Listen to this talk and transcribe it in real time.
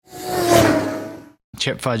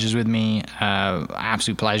Chip Fudge is with me.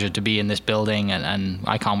 Absolute pleasure to be in this building, and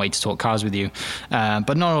I can't wait to talk cars with you.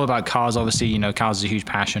 But not all about cars, obviously. Cars is a huge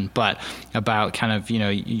passion, but about kind of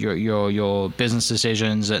your business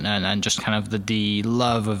decisions and just kind of the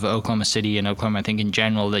love of Oklahoma City and Oklahoma, I think in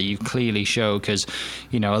general, that you clearly show, because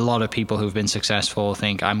a lot of people who've been successful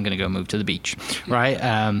think I'm going to go move to the beach,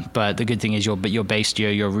 right? But the good thing is you're based here,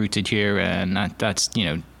 you're rooted here, and that's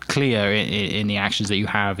clear in the actions that you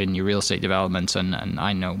have in your real estate developments. And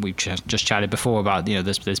I know we've just chatted before about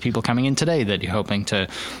there's people coming in today that you're hoping to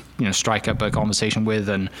strike up a conversation with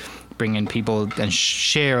and bring in people and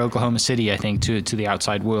share Oklahoma City, I think, to the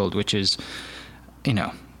outside world, which is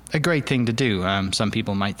a great thing to do. Some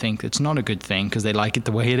people might think it's not a good thing because they like it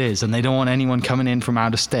the way it is and they don't want anyone coming in from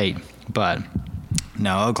out of state. But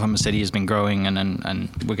no, Oklahoma City has been growing, and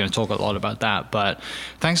we're going to talk a lot about that. But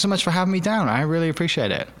thanks so much for having me down. I really appreciate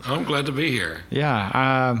it. I'm glad to be here.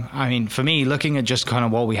 Yeah. For me, looking at just kind of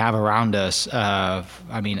what we have around us,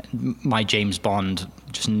 my James Bond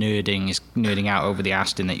just nerding out over the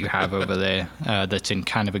Aston that you have over there. That's in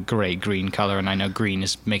kind of a great green color, and I know green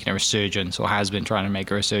is making a resurgence, or has been trying to make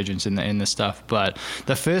a resurgence in the stuff. But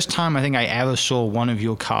the first time I think I ever saw one of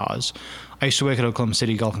your cars, I used to work at Oklahoma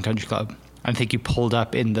City Golf and Country Club. I think you pulled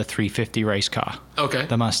up in the 350 race car. Okay.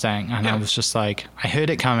 The Mustang. And I was just like, I heard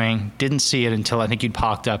it coming, didn't see it until I think you'd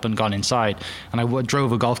parked up and gone inside. And I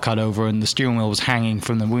drove a golf cart over, and the steering wheel was hanging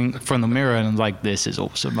from the mirror. And I'm like, this is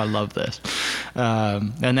awesome. I love this.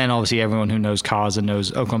 And then obviously everyone who knows cars and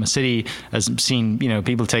knows Oklahoma City has seen,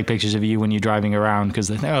 people take pictures of you when you're driving around because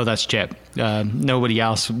they think, oh, that's Chip. Nobody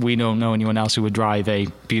else, we don't know anyone else who would drive a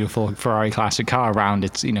beautiful Ferrari classic car around.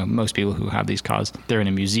 It's, most people who have these cars, they're in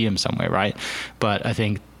a museum somewhere, right? But I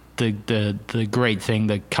think the great thing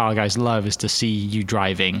that car guys love is to see you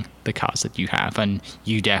driving the cars that you have, and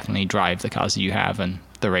you definitely drive the cars that you have, and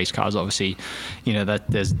the race cars, obviously, that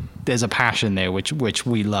there's a passion there which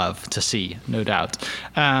we love to see, no doubt.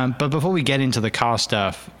 But before we get into the car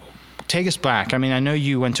stuff, take us back. I mean, I know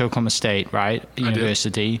you went to Oklahoma State, right?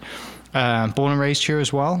 University. Born and raised here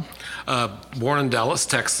as well? Born in Dallas,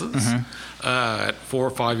 Texas. Mm-hmm. At 4 or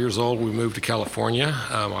 5 years old, we moved to California.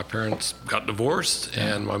 My parents got divorced,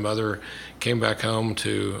 and my mother came back home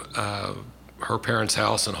to her parents'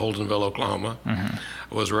 house in Holdenville, Oklahoma. Mm-hmm.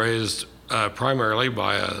 I was raised primarily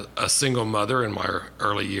by a single mother in my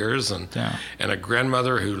early years, and a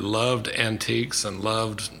grandmother who loved antiques and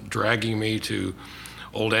loved dragging me to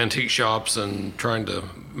old antique shops and trying to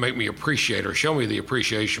make me appreciate or show me the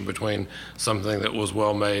appreciation between something that was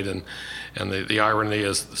well made and the irony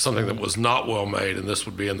is something that was not well made, and this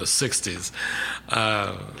would be in the 60s.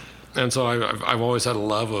 And so I've always had a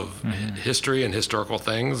love of history and historical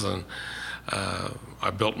things, and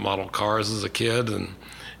I built model cars as a kid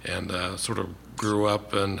and sort of grew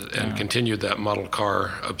up and continued that model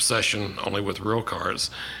car obsession, only with real cars,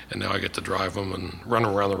 and now I get to drive them and run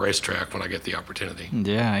them around the racetrack when I get the opportunity.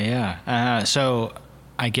 So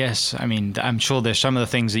I guess, I'm sure there's some of the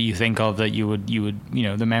things that you think of that you would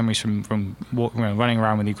the memories from running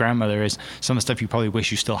around with your grandmother is some of the stuff you probably wish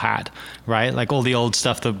you still had, right? Like all the old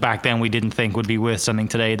stuff that back then we didn't think would be worth something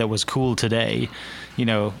today that was cool today,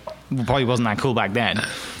 probably wasn't that cool back then.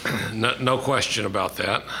 No question about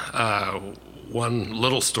that. One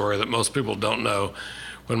little story that most people don't know,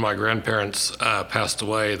 when my grandparents passed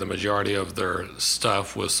away, the majority of their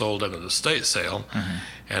stuff was sold at an estate sale. Mm-hmm.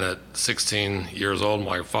 And at 16 years old,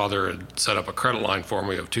 my father had set up a credit line for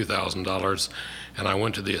me of $2,000. And I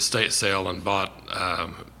went to the estate sale and bought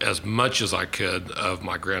as much as I could of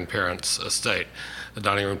my grandparents' estate. The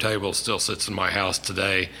dining room table still sits in my house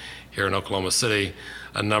today here in Oklahoma City.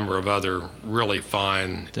 A number of other really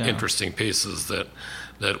fine, interesting pieces that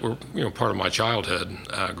were part of my childhood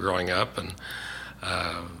growing up, and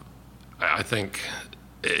I think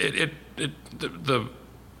the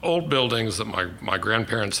old buildings that my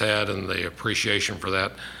grandparents had and the appreciation for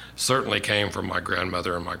that certainly came from my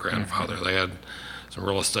grandmother and my grandfather. Mm-hmm. They had some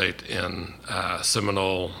real estate in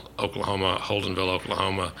Seminole, Oklahoma, Holdenville,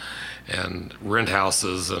 Oklahoma, and rent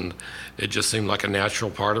houses, and it just seemed like a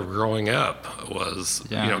natural part of growing up was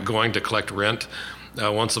going to collect rent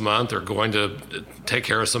once a month, or going to take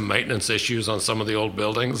care of some maintenance issues on some of the old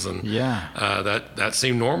buildings, and that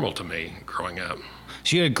seemed normal to me growing up.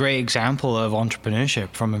 So you had a great example of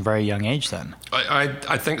entrepreneurship from a very young age then.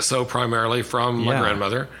 I think so, primarily from my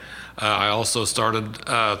grandmother. I also started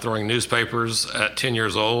throwing newspapers at 10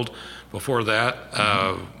 years old. Before that,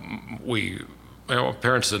 my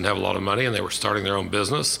parents didn't have a lot of money, and they were starting their own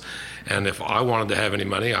business. And if I wanted to have any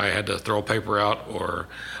money, I had to throw paper out or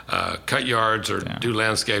cut yards or do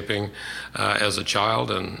landscaping as a child.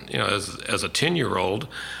 And as a 10-year-old,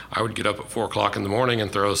 I would get up at 4 o'clock in the morning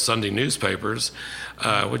and throw Sunday newspapers,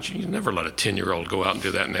 which you never let a 10-year-old go out and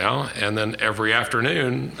do that now. And then every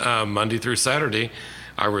afternoon, Monday through Saturday,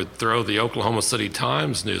 I would throw the Oklahoma City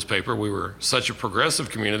Times newspaper. We were such a progressive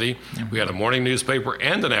community. We had a morning newspaper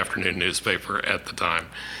and an afternoon newspaper at the time.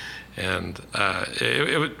 And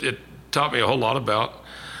it taught me a whole lot about,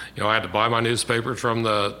 I had to buy my newspaper from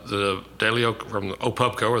the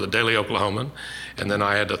OPUBCO, or the Daily Oklahoman, and then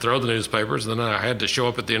I had to throw the newspapers, and then I had to show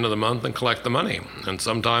up at the end of the month and collect the money. And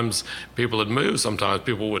sometimes people would move, sometimes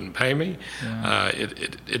people wouldn't pay me. Yeah.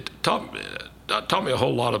 It taught me a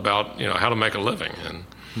whole lot about how to make a living. And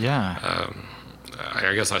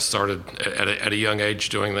I guess I started at a young age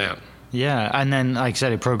doing that. Yeah, and then, like I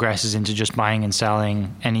said, it progresses into just buying and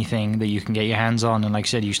selling anything that you can get your hands on. And like I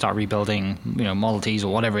said, you start rebuilding, Model Ts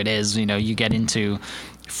or whatever it is. You get into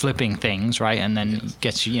flipping things, right? And then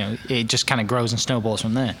it just kind of grows and snowballs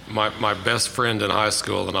from there. My best friend in high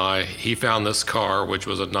school and he found this car, which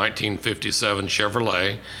was a 1957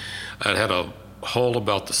 Chevrolet. It had a hole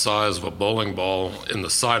about the size of a bowling ball in the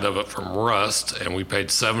side of it from rust, and we paid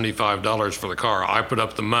 $75 for the car. I put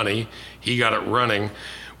up the money. He got it running.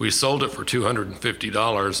 We sold it for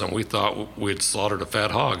 $250, and we thought we'd slaughtered a fat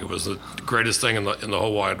hog. It was the greatest thing in the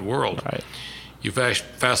whole wide world. Right. You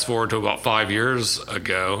fast forward to about 5 years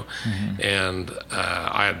ago, and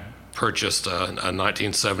I had purchased a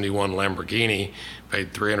 1971 Lamborghini,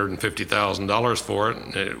 paid $350,000 for it.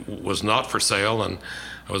 And it was not for sale, and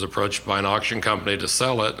I was approached by an auction company to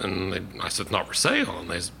sell it, and I said, "Not for sale." And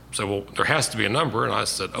they said, "Well, there has to be a number." And I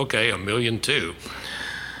said, "Okay, $1.2 million."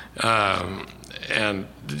 And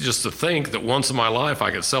just to think that once in my life I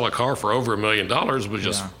could sell a car for over $1 million was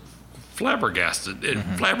just flabbergasted. It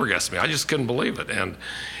flabbergasted me. I just couldn't believe it. And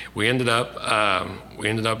we ended up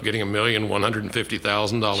getting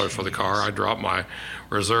 $1,150,000 for the car. I dropped my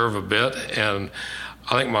reserve a bit, and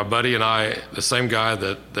I think my buddy and I, the same guy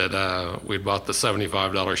that we bought the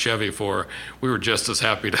 $75 Chevy for, we were just as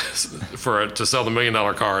happy to sell the $1 million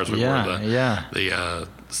car as we were the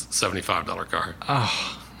 $75 car.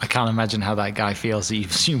 Oh, I can't imagine how that guy feels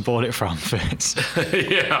that you bought it from first.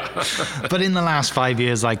 Yeah. But in the last 5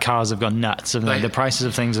 years, cars have gone nuts, and the prices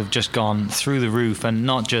of things have just gone through the roof, and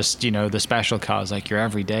not just the special cars, like your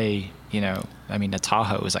everyday. The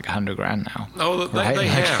Tahoe is like $100,000 now. Oh, right? They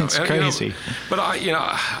have. It's crazy. But I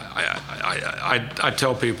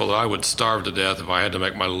tell people that I would starve to death if I had to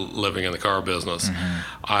make my living in the car business.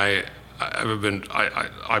 I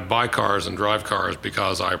buy cars and drive cars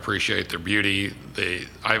because I appreciate their beauty.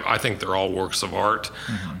 I think they're all works of art.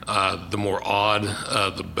 The more odd,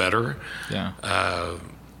 the better. Yeah.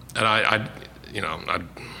 And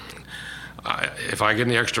if I get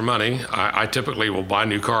any extra money, I typically will buy a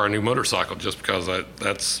new car, a new motorcycle, just because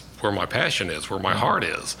that's where my passion is, where my heart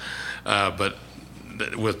is. But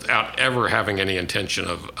without ever having any intention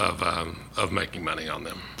of making money on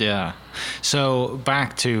them. Yeah. So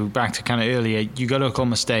back to kind of earlier, you go to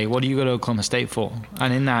Oklahoma State. What do you go to Oklahoma State for?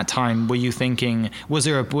 And in that time, were you thinking, was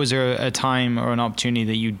there a time or an opportunity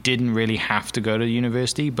that you didn't really have to go to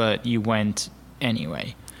university, but you went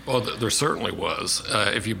anyway? Well, there certainly was.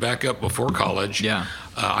 If you back up before college,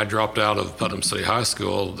 I dropped out of Putnam City High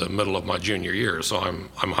School the middle of my junior year, so I'm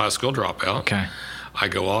a high school dropout. Okay. I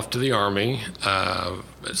go off to the Army,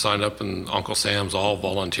 signed up in Uncle Sam's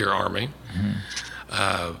all-volunteer Army.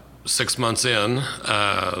 6 months in,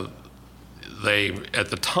 at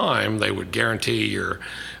the time, they would guarantee your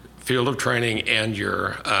field of training and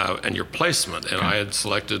your placement, and I had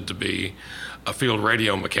selected to be a field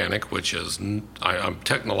radio mechanic, which is, I'm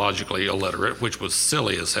technologically illiterate, which was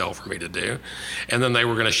silly as hell for me to do. And then they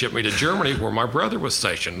were going to ship me to Germany, where my brother was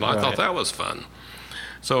stationed, and I thought that was fun.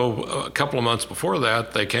 So a couple of months before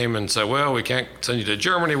that, they came and said, "Well, we can't send you to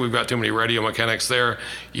Germany. We've got too many radio mechanics there.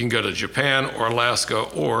 You can go to Japan or Alaska,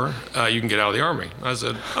 or you can get out of the Army." I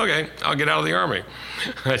said, "Okay, I'll get out of the Army."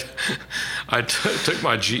 I took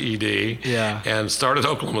my GED and started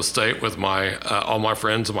Oklahoma State with all my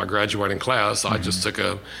friends in my graduating class. I just took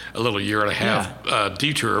a little year and a half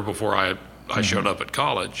detour before I showed up at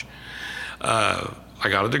college. I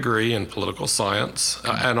got a degree in political science.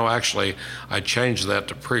 Actually, I changed that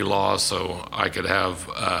to pre-law so I could have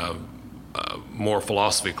more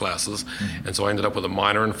philosophy classes. And so I ended up with a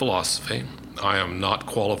minor in philosophy. I am not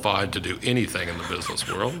qualified to do anything in the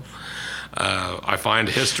business world. I find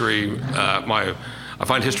history, I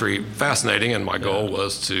find history fascinating, and my goal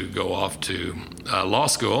was to go off to law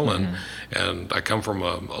school, and I come from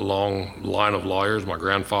a long line of lawyers. My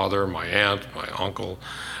grandfather, my aunt, my uncle,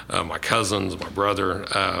 my cousins, my brother.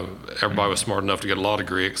 Everybody was smart enough to get a law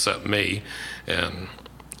degree except me, and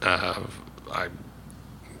my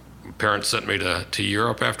parents sent me to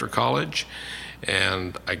Europe after college,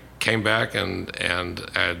 and I came back and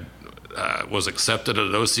was accepted at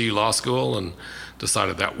OCU Law School and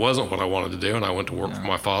decided that wasn't what I wanted to do, and I went to work for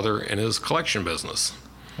my father in his collection business.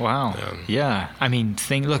 Wow. Yeah. I mean,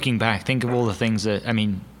 looking back, think of all the things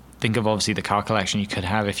think of obviously the car collection you could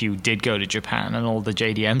have if you did go to Japan, and all the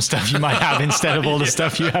JDM stuff you might have instead of all the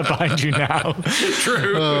stuff you have behind you now.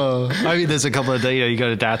 True. I mean, there's a couple of you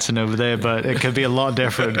go to Datsun over there, but it could be a lot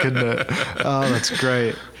different, couldn't it? Oh, that's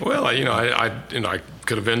great. Well, I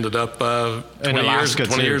could have ended up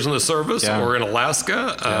 20 years in the service, or in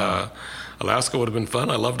Alaska. Alaska would have been fun.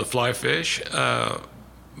 I love to fly fish,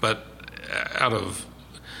 but out of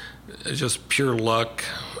just pure luck,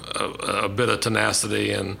 a bit of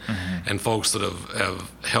tenacity, and folks that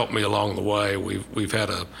have helped me along the way, we've had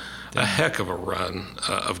a heck of a run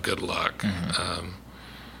of good luck.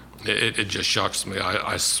 It just shocks me.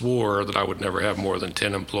 I swore that I would never have more than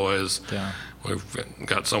 10 employees. Yeah. We've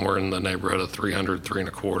got somewhere in the neighborhood of 300,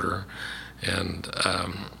 325, and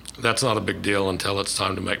that's not a big deal until it's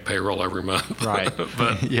time to make payroll every month. Right.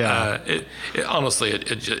 But honestly,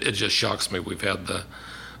 it just shocks me. We've had the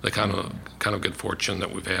kind of good fortune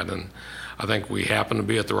that we've had, and I think we happen to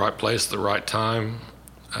be at the right place at the right time.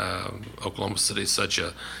 Oklahoma City is such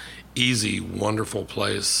a easy, wonderful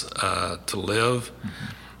place to live,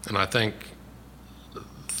 and I think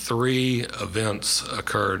 3 events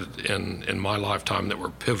occurred in my lifetime that were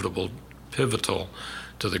pivotal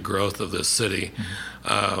to the growth of this city.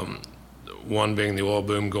 One being the oil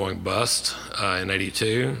boom going bust in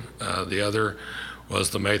 '82. The other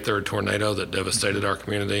was the May 3rd tornado that devastated our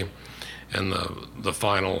community, and the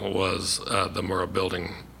final was the Murrah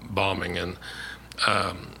building bombing. And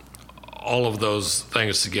all of those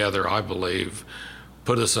things together, I believe,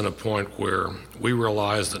 put us in a point where we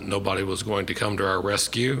realized that nobody was going to come to our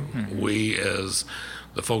rescue. We, as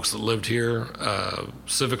the folks that lived here,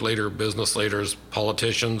 civic leaders, business leaders,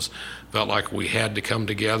 politicians, felt like we had to come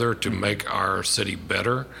together to make our city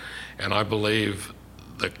better. And I believe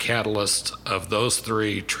the catalyst of those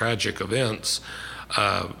 3 tragic events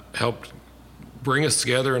helped bring us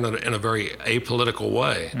together in a very apolitical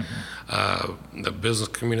way. The business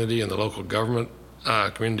community and the local government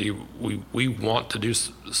community, we want to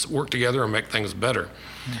work together and make things better.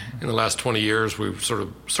 In the last 20 years, we've sort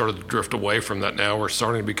of started to drift away from that now. We're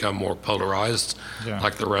starting to become more polarized,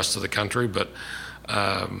 like the rest of the country. But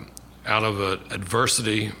out of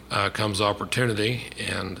adversity comes opportunity,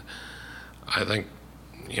 and I think,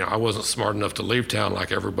 I wasn't smart enough to leave town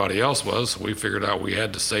like everybody else was. We figured out we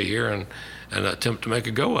had to stay here and attempt to make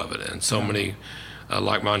a go of it. And so many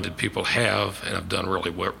like-minded people have done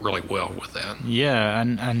really well with that. Yeah,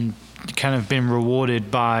 and kind of been rewarded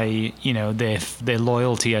by their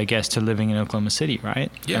loyalty, I guess, to living in Oklahoma City, right?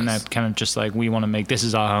 Yes. And they're kind of just like, we want to make this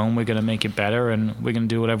is our home. We're going to make it better, and we're going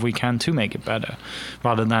to do whatever we can to make it better,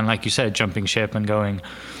 rather than, like you said, jumping ship and going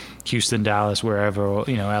Houston, Dallas, wherever, or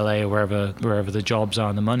LA, or wherever the jobs are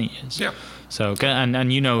and the money is. Yeah. So, and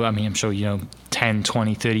I'm sure 10,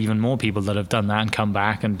 20, 30, even more people that have done that and come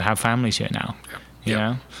back and have families here now. Yeah. You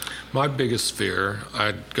know? My biggest fear,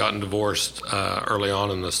 I'd gotten divorced early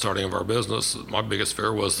on in the starting of our business. My biggest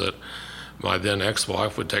fear was that my then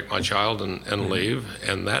ex-wife would take my child and leave.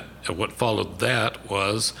 And what followed that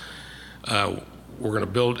was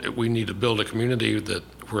we need to build a community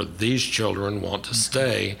where these children want to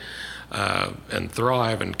stay and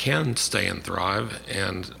thrive, and can stay and thrive.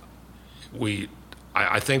 And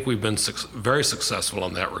I think we've been very successful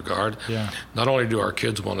in that regard. Yeah. Not only do our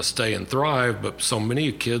kids want to stay and thrive, but so many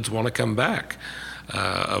kids want to come back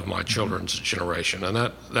of my children's generation, and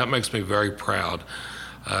that makes me very proud.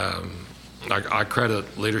 I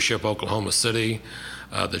credit Leadership Oklahoma City,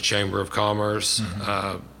 the Chamber of Commerce,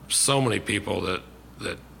 so many people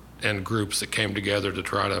that and groups that came together to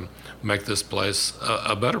try to make this place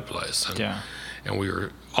a better place.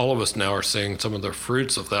 And all of us now are seeing some of the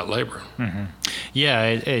fruits of that labor. Yeah,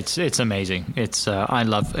 it's amazing. It's I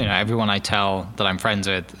love everyone I tell that I'm friends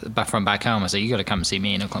with from back home. I say, you got to come see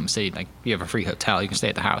me in Oklahoma City. Like, you have a free hotel, you can stay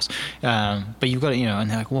at the house, but you've got to,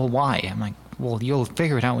 and they're like, well, why? I'm like, well, you'll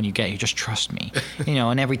figure it out when you get here. Just trust me.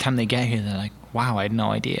 And every time they get here, they're like, wow, I had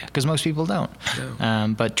no idea, because most people don't. Yeah.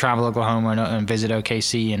 But Travel Oklahoma and Visit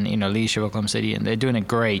OKC and Leadership Oklahoma City, and they're doing a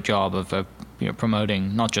great job of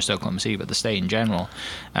promoting not just Oklahoma City but the state in general.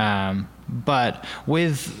 But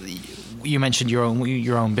with you mentioned your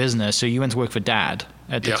own business, so you went to work for Dad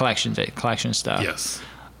at the collection stuff. Yes.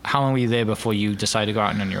 How long were you there before you decided to go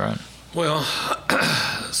out on your own? Well,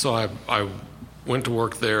 so I went to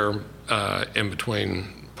work there in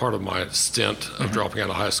between part of my stint of dropping out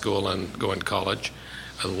of high school and going to college,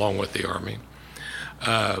 along with the Army.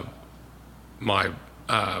 My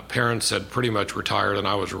parents had pretty much retired, and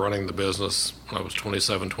I was running the business when I was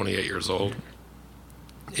 27, 28 years old.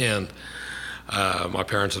 And my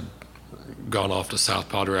parents had gone off to South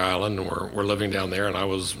Padre Island and were living down there, and I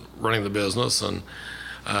was running the business. And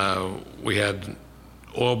we had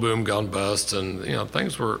oil boom gone bust, and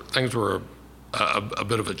things were a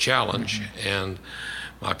bit of a challenge. And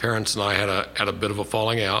my parents and I had a bit of a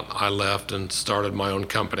falling out. I left and started my own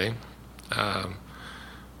company.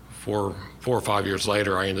 4 or 5 years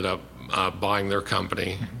later, I ended up buying their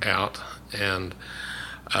company out, and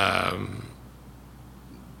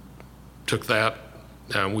took that.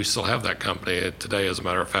 And we still have that company today, as a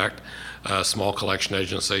matter of fact. A small collection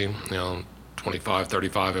agency, 25,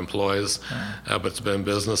 35 employees, but it's been in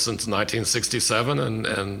business since 1967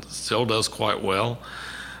 and still does quite well.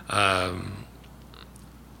 I'm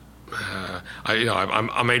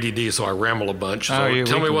ADD, so I ramble a bunch. So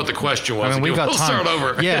tell me what the question was. We've got time. Start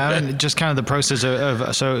over. Yeah, just kind of the process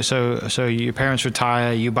of so your parents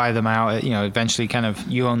retire, you buy them out. Eventually, kind of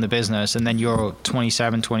you own the business, and then you're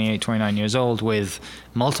 27, 28, 29 years old with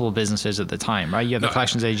multiple businesses at the time, right? You have the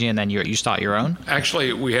collections agency, and then you start your own.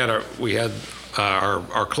 Actually, we had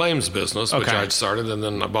our claims business, which I'd started, and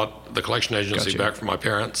then I bought the collection agency back from my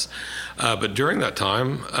parents. But during that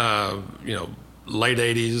time, late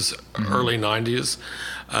 80s, early 90s,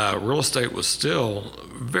 real estate was still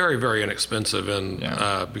very, very inexpensive, and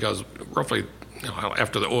because roughly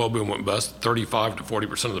after the oil boom went bust, 35 to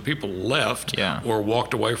 40% of the people left or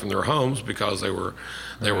walked away from their homes because they were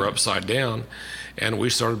upside down. And we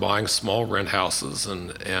started buying small rent houses and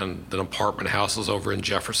then apartment houses over in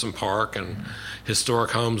Jefferson Park and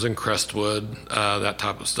historic homes in Crestwood, that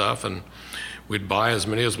type of stuff. And we'd buy as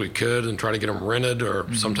many as we could and try to get them rented, or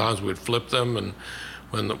sometimes we'd flip them. And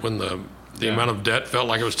when the amount of debt felt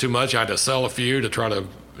like it was too much, I had to sell a few to try to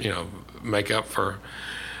make up for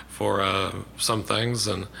some things.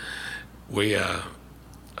 And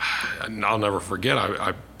I'll never forget,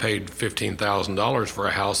 I paid $15,000 for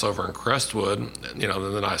a house over in Crestwood, and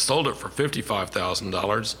then I sold it for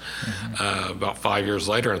 $55,000 about 5 years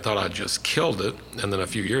later, and thought I'd just killed it. And then a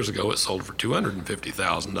few years ago, it sold for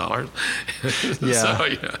 $250,000. So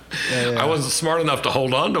I wasn't smart enough to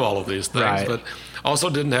hold on to all of these things, but also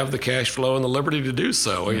didn't have the cash flow and the liberty to do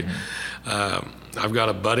so. I've got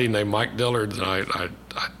a buddy named Mike Dillard, and I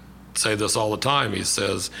say this all the time. He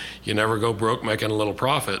says, "You never go broke making a little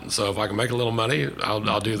profit." And so if I can make a little money,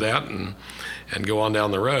 I'll do that and go on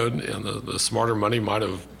down the road. And the smarter money might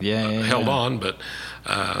have held on, but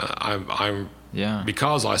I'm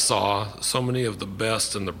because I saw so many of the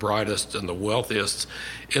best and the brightest and the wealthiest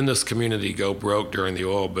in this community go broke during the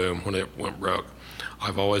oil boom when it went broke.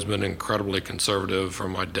 I've always been incredibly conservative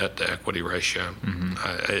from my debt to equity ratio.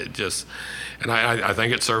 I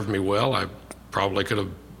think it served me well. I probably could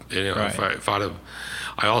have. If I'd have,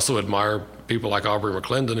 I also admire people like Aubrey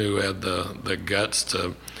McClendon, who had the guts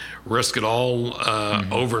to risk it all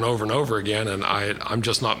over and over and over again, and I'm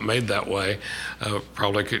just not made that way.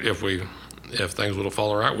 Probably could, if things would have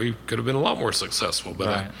fallen right, we could have been a lot more successful.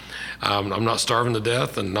 But I'm not starving to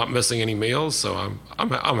death and not missing any meals, so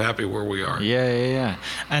I'm happy where we are. Yeah.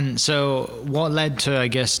 And so, what led to, I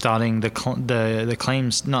guess, starting the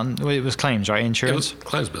claims? It was claims, right? Insurance. It was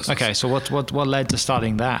claims business. Okay, so what led to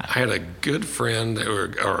starting that? I had a good friend,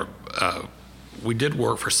 we did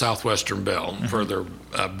work for Southwestern Bell for their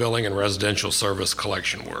billing and residential service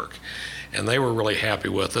collection work, and they were really happy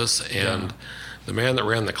with us. And the man that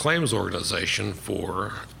ran the claims organization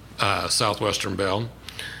for Southwestern Bell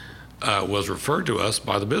was referred to us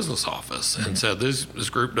by the business office and said, this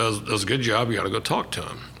group does a good job, you got to go talk to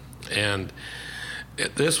them. And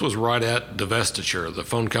this was right at divestiture. The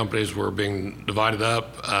phone companies were being divided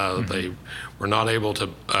up. They were not able to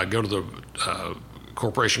go to the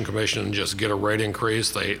Corporation Commission and just get a rate increase.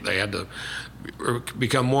 They had to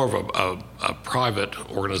become more of a private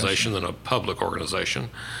organization than a public organization.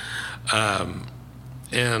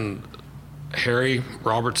 And Harry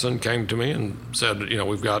Robertson came to me and said,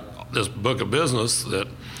 we've got this book of business that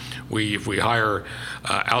if we hire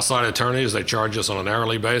outside attorneys, they charge us on an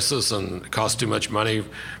hourly basis, and it costs too much money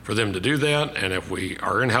for them to do that. And if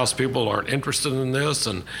our in-house people aren't interested in this,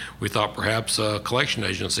 and we thought perhaps a collection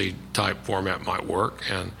agency type format might work.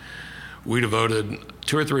 And we devoted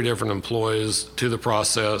 2 or 3 different employees to the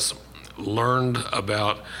process, learned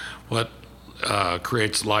about what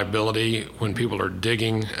creates liability when people are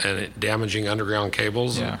digging and damaging underground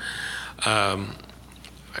cables. Yeah.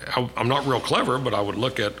 I'm not real clever, but I would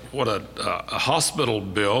look at what a hospital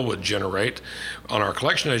bill would generate on our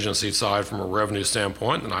collection agency side from a revenue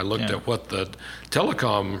standpoint, and I looked at what the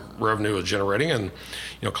telecom revenue is generating. And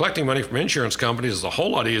collecting money from insurance companies is a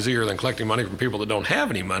whole lot easier than collecting money from people that don't have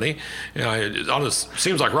any money. It almost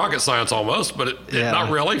seems like rocket science almost, but it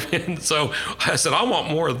not really. And so I said, I want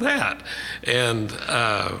more of that. And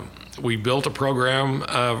we built a program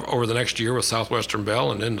over the next year with Southwestern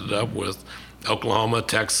Bell and ended up with Oklahoma,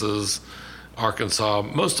 Texas, Arkansas,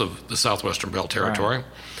 most of the Southwestern Bell territory. Right.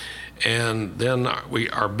 And then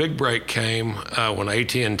our big break came when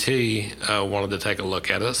AT&T wanted to take a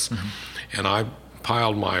look at us. Mm-hmm. And I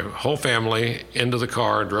piled my whole family into the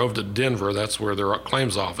car, drove to Denver. That's where their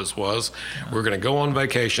claims office was. Yeah. We were going to go on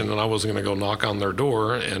vacation, and I wasn't going to go knock on their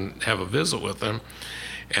door and have a visit with them.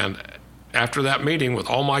 And after that meeting with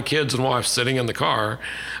all my kids and wife sitting in the car,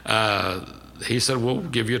 he said, we'll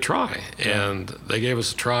give you a try. And they gave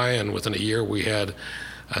us a try, and within a year we had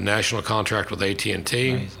a national contract with AT&T.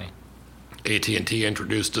 Amazing. AT&T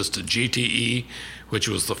introduced us to GTE, which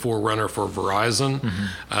was the forerunner for Verizon.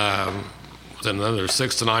 Mm-hmm. Within another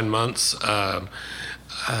 6 to 9 months,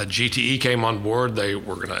 GTE came on board. They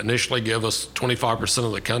were going to initially give us 25%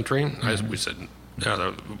 of the country. Mm-hmm. We said, yeah,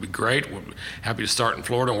 that would be great. We're happy to start in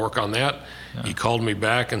Florida and work on that. Yeah. He called me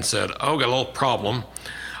back and said, got a little problem.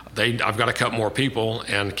 I've got to cut more people,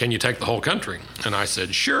 and can you take the whole country? And I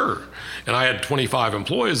said, sure. And I had 25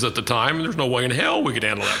 employees at the time, and there's no way in hell we could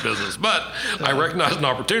handle that business. But I recognized an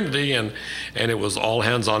opportunity, and it was all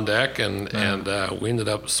hands on deck, and we ended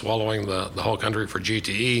up swallowing the whole country for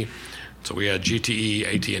GTE. So we had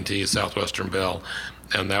GTE, AT&T, Southwestern Bell,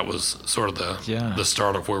 and that was sort of the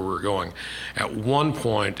start of where we were going. At one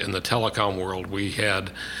point in the telecom world, we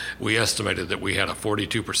estimated that we had a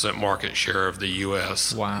 42% market share of the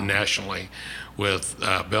U.S. nationally, with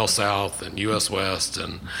Bell South and U.S. West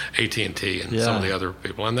and AT&T and some of the other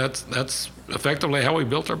people, and that's effectively how we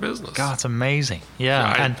built our business. God, it's amazing.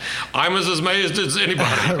 Yeah, and I'm as amazed as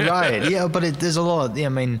anybody. Right. Yeah, but there's a lot. I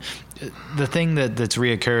mean, the thing that's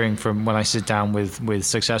reoccurring from when I sit down with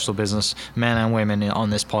successful business men and women on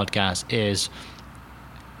this podcast is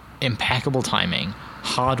impeccable timing,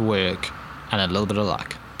 hard work, and a little bit of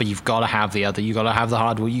luck. But you've got to have the other. You've got to have the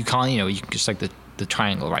hard work. You can't, you just like the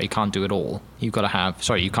triangle, right? You can't do it all. You've got to have,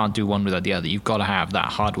 you can't do one without the other. You've got to have that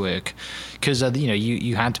hard work, because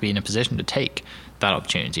you had to be in a position to take that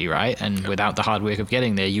opportunity, right? And without the hard work of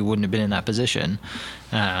getting there, you wouldn't have been in that position.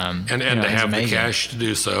 And to have the cash to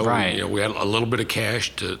do so, right? We had a little bit of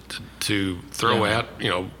cash to throw at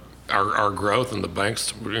our growth, and the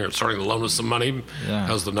banks starting to loan us some money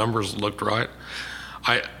as the numbers looked right.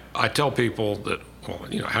 I tell people that,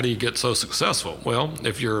 how do you get so successful? Well,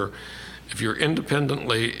 if you're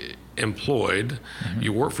independently employed, mm-hmm.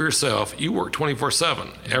 you work for yourself, you work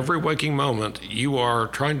 24/7. Every waking moment, you are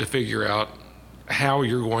trying to figure out how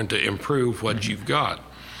you're going to improve what mm-hmm. you've got.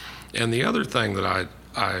 And the other thing that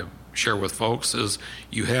I share with folks is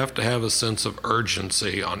you have to have a sense of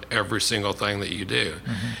urgency on every single thing that you do.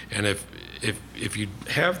 Mm-hmm. And if you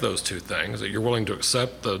have those two things, that you're willing to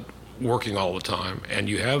accept the working all the time, and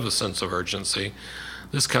you have a sense of urgency,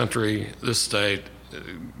 this country, this state,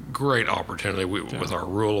 great opportunity with our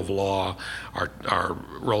rule of law, our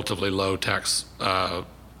relatively low tax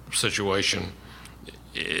situation.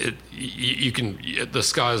 The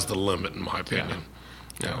sky's the limit, in my opinion.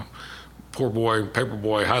 Poor boy, paper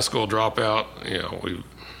boy, high school dropout.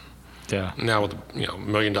 Now with $1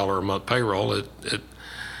 million a month payroll,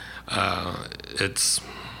 it's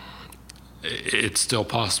still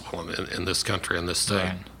possible in this country, in this state.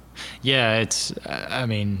 Right. Yeah, it's, I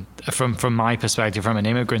mean, from my perspective, from an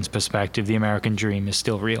immigrant's perspective, the American dream is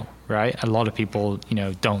still real, right? A lot of people,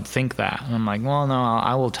 don't think that. And I'm like, well, no,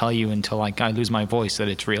 I will tell you until I lose my voice that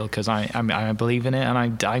it's real, because I believe in it,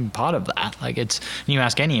 and I'm part of that. Like, you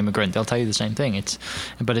ask any immigrant, they'll tell you the same thing.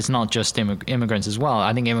 But it's not just immigrants as well.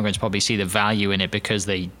 I think immigrants probably see the value in it because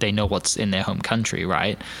they know what's in their home country,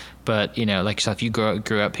 right? But, like yourself, you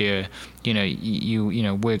grew up here,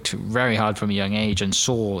 you worked very hard from a young age and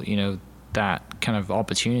saw, that kind of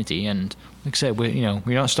opportunity. And like I said, we're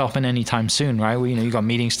not stopping anytime soon, right? You got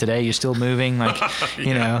meetings today, you're still moving, like,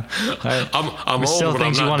 I'm old, still but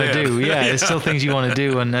things I'm you not want to dead. do. Yeah, there's still things you want to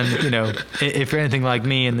do. And then, if you're anything like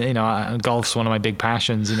me, and, golf's one of my big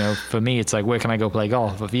passions, for me, it's like, where can I go play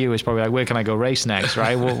golf? For you, it's probably like, where can I go race next,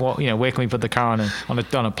 right? Where can we put the car on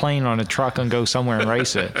a plane or on a truck and go somewhere and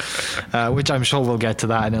race it? Which I'm sure we'll get to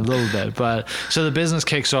that in a little bit. But so the business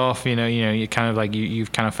kicks off, you kind of like,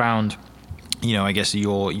 you've kind of found I guess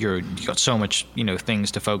you got so much,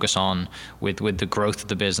 things to focus on with the growth of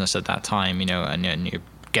the business at that time, and you're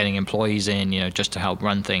getting employees in, just to help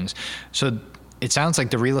run things. So it sounds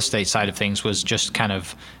like the real estate side of things was just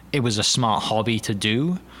it was a smart hobby to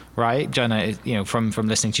do, right? Jonah, from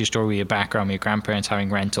listening to your story, your background, your grandparents having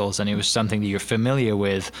rentals, and it was something that you're familiar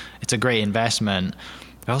with. It's a great investment.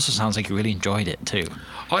 It also sounds like you really enjoyed it too.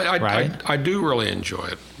 Right? I do really enjoy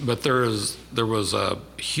it, but there was a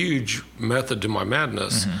huge method to my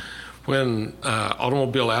madness. Mm-hmm. When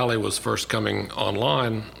Automobile Alley was first coming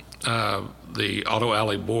online, the Auto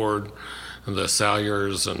Alley board, the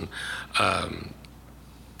Salyers, and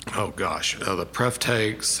the Pref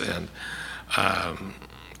Takes, and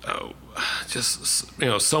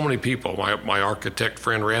so many people. My architect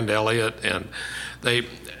friend Rand Elliott, and they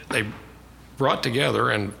brought together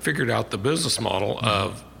and figured out the business model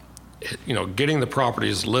of, getting the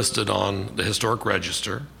properties listed on the historic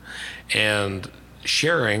register and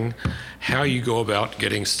sharing how you go about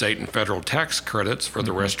getting state and federal tax credits for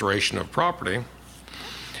the restoration of property.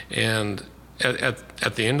 And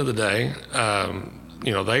at the end of the day,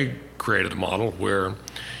 they created a model where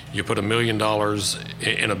you put $1 million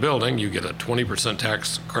in a building, you get a 20%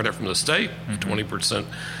 tax credit from the state, 20%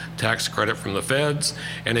 tax credit from the feds,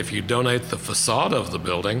 and if you donate the facade of the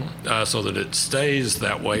building so that it stays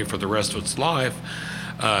that way for the rest of its life,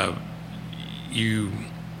 you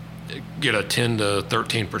get a 10 to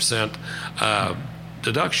 13%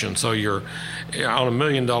 deduction. So you're on $1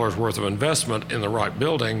 million worth of investment in the right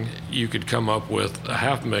building, you could come up with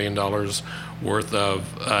 $500,000 worth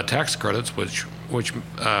of tax credits, which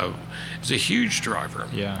is a huge driver.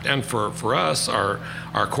 Yeah. And for us,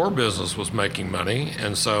 our core business was making money,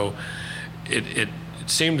 and so it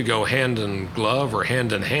seemed to go hand in glove or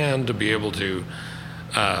hand in hand to be able to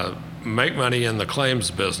make money in the claims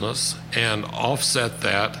business and offset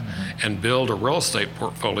that and build a real estate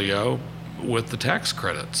portfolio with the tax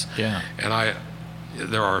credits. Yeah. And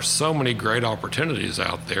there are so many great opportunities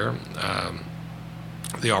out there.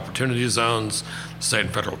 The opportunity zones, state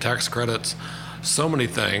and federal tax credits, so many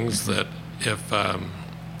things that if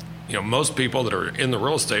most people that are in the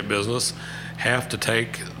real estate business have to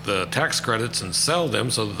take the tax credits and sell them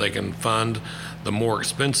so that they can fund the more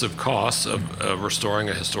expensive costs of restoring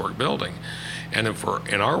a historic building. And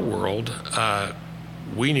in our world,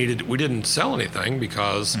 we didn't sell anything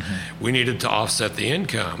because we needed to offset the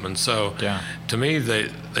income. And so to me,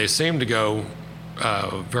 they seem to go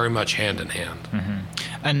very much hand in hand.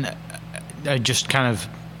 And just kind of,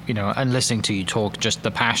 and listening to you talk, just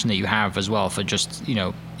the passion that you have as well for just,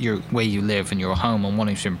 your where you live and your home and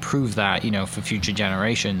wanting to improve that, for future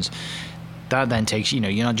generations. That then takes,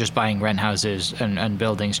 you're not just buying rent houses and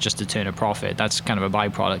buildings just to turn a profit. That's kind of a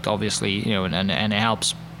byproduct, obviously, and it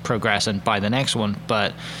helps progress and buy the next one.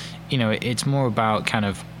 But, it's more about kind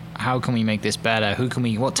of how can we make this better?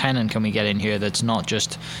 What tenant can we get in here that's not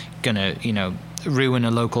just gonna, ruin a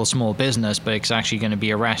local small business, but it's actually going to be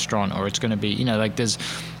a restaurant, or it's going to be, there's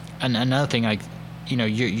another thing,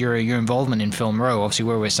 your involvement in Film Row, obviously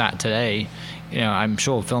where we're sat today. I'm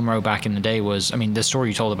sure Film Row back in the day was, the story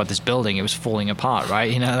you told about this building, it was falling apart, right?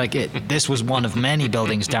 This was one of many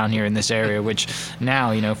buildings down here in this area, which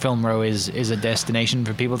now, Film Row is a destination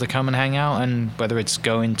for people to come and hang out, and whether it's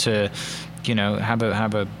going to, have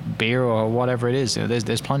a beer or whatever it is,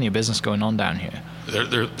 there's plenty of business going on down here.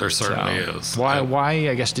 There certainly is. Why,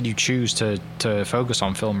 I guess, did you choose to focus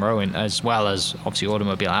on Film Row as well as obviously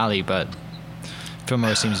Automobile Alley, but Film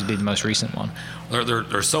Row seems to be the most recent one?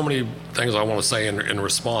 There's so many things I want to say in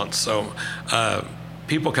response. So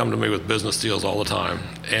people come to me with business deals all the time,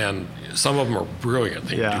 and some of them are brilliant.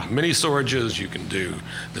 You can do mini storages, you can do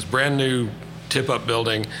this brand new tip-up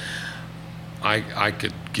building. I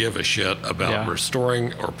could give a shit about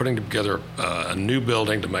restoring or putting together a new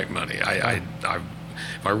building to make money.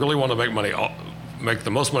 If I really want to make money, make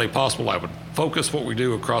the most money possible, I would focus what we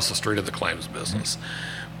do across the street of the claims business.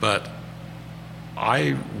 But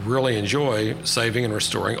I really enjoy saving and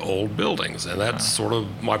restoring old buildings, and that's sort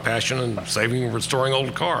of my passion in saving and restoring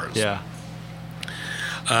old cars. Yeah.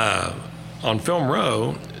 On Film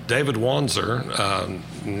Row, David Wanzer,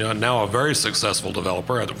 now a very successful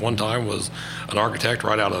developer, at one time was an architect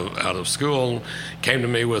right out of school, came to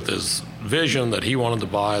me with his vision that he wanted to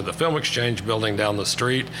buy the Film Exchange building down the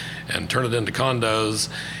street and turn it into condos.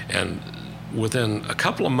 And within a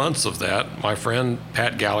couple of months of that, my friend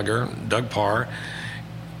Pat Gallagher, Doug Parr,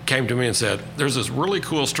 came to me and said, there's this really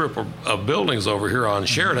cool strip of buildings over here on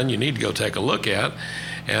Sheridan you need to go take a look at.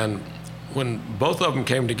 And when both of them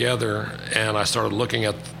came together and I started looking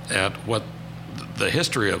at what the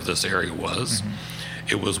history of this area was,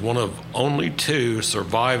 it was one of only 2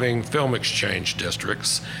 surviving film exchange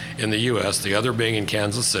districts in the U.S., the other being in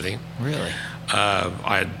Kansas City. Really?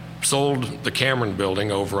 I had sold the Cameron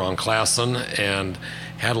building over on Classen and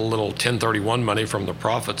had a little 1031 money from the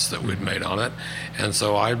profits that we'd made on it. And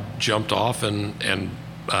so I jumped off and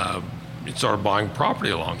started buying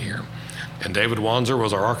property along here. And David Wanzer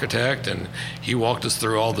was our architect, and he walked us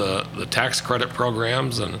through all the tax credit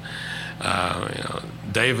programs. And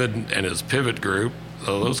David and his Pivot Group,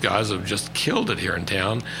 those guys have just killed it here in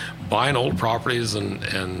town, buying old properties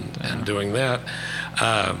and doing that.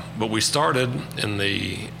 But we started in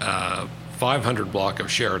the 500 block of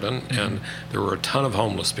Sheridan, and there were a ton of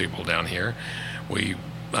homeless people down here. We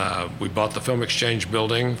bought the Film Exchange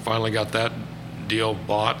building, finally got that deal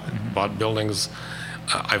bought buildings.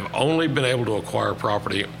 I've only been able to acquire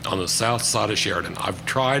property on the south side of Sheridan. I've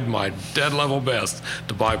tried my dead level best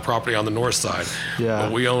to buy property on the north side,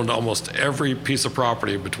 but we owned almost every piece of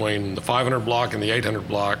property between the 500 block and the 800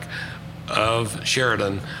 block of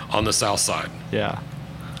Sheridan on the south side. Yeah.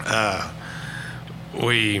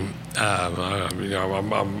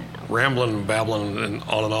 I'm rambling and babbling and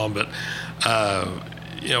on, but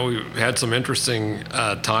we had some interesting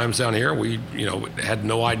times down here. We had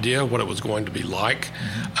no idea what it was going to be like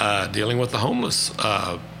dealing with the homeless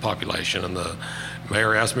population, and the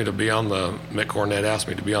mayor asked me to be on Mick Cornett asked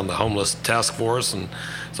me to be on the homeless task force, and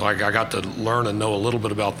so I got to learn and know a little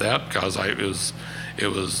bit about that, because it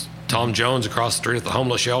was Tom Jones across the street at the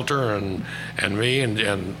homeless shelter, and me,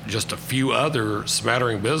 and just a few other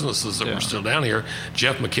smattering businesses that were still down here.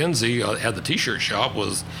 Jeff McKenzie had the T-shirt shop,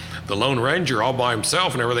 was the Lone Ranger all by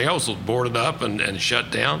himself, and everything else was boarded up and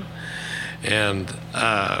shut down. And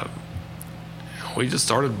we just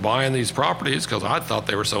started buying these properties because I thought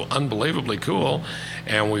they were so unbelievably cool.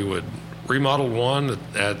 And we would remodel one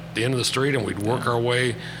at the end of the street, and we'd work our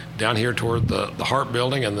way down here toward the Hart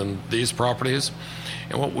building and then these properties.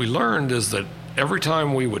 And what we learned is that every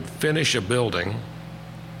time we would finish a building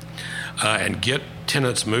and get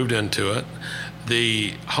tenants moved into it,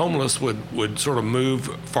 the homeless would sort of move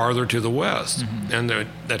farther to the west. And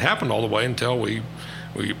that happened all the way until we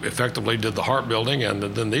effectively did the Hart building and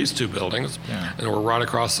then these 2 buildings, and we're right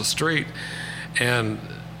across the street. And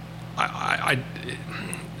I'm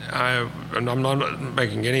not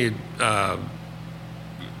making any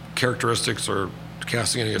characteristics or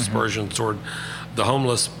casting any aspersions toward the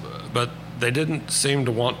homeless, but they didn't seem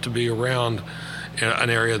to want to be around an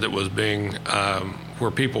area that was being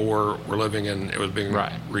where people were living, and it was being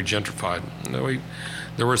regentrified.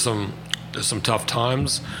 There were some tough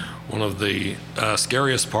times. One of the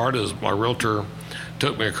scariest part is my realtor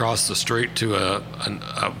took me across the street to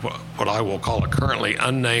what I will call a currently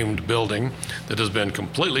unnamed building that has been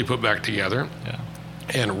completely put back together.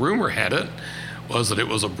 And rumor had it was that it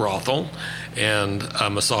was a brothel and a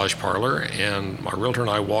massage parlor, and my realtor and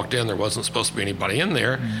I walked in. There wasn't supposed to be anybody in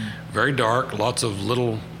there. Very dark, lots of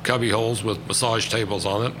little cubby holes with massage tables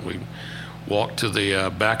on it. We walked to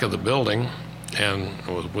the back of the building, and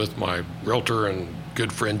I was with my realtor and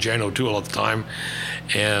good friend Jane O'Toole at the time,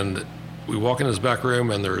 and we walk in this back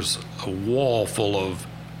room, and there's a wall full of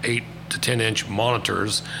 8 to 10 inch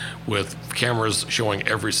monitors with cameras showing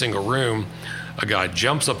every single room. A guy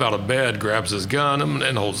jumps up out of bed, grabs his gun,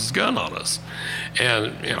 and holds his gun on us.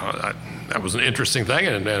 And that was an interesting thing.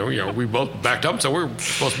 And we both backed up and said, we're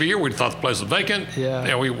supposed to be here. We thought the place was vacant.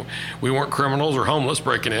 We weren't criminals or homeless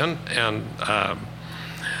breaking in. And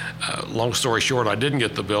long story short, I didn't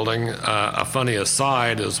get the building. A funny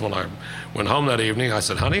aside is when I went home that evening, I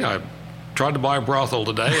said, honey, I tried to buy a brothel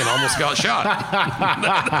today and almost got shot.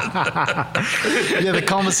 The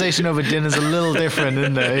conversation over dinner is a little different,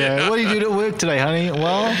 isn't it? Yeah. What do you do at work today, honey?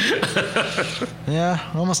 Well,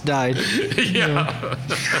 almost died.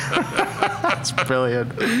 That's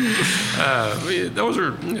brilliant. Those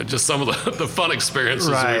are just some of the fun experiences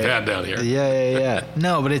we've had down here. Yeah.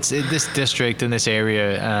 No, but this district in this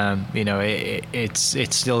area,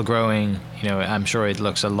 it's still growing. I'm sure it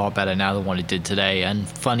looks a lot better now than what it did today. And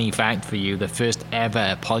funny fact for you, the first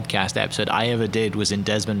ever podcast episode I ever did was in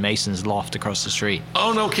Desmond Mason's loft across the street.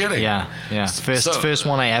 Oh, no kidding. Yeah. First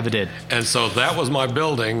one I ever did. And so that was my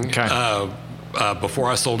building before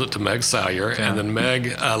I sold it to Meg Salyer, and then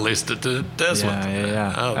Meg leased it to Desmond.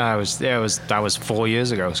 That was 4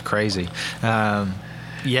 years ago. It was crazy.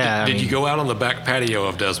 Did you go out on the back patio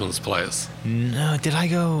of Desmond's place? No, did I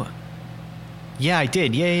go? Yeah, I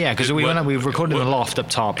did. Yeah. Because we recorded in the loft up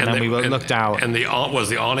top, and then we looked out. And was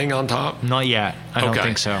the awning on top? Not yet. I don't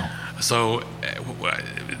think so. So,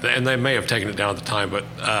 and they may have taken it down at the time, but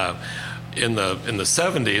in the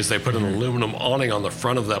 70s, they put an aluminum awning on the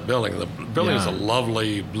front of that building. The building is a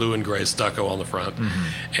lovely blue and gray stucco on the front,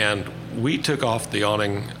 and we took off the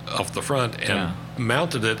awning off the front and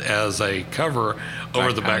mounted it as a cover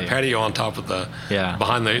over the back patio on top of the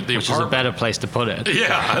behind the which is a better place to put it.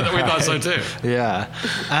 Yeah, we thought so too.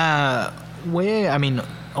 I mean,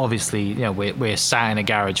 obviously, you know, we're sat in a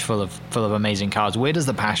garage full of amazing cars. Where does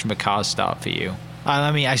the passion for cars start for you?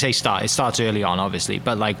 I mean, I say start. It starts early on, obviously,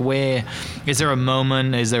 but like, where is there a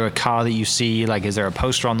moment? Is there a car that you see? Like, is there a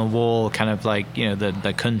poster on the wall? Kind of like, you know,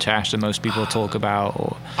 the Countach that most people talk about.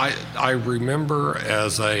 Or I remember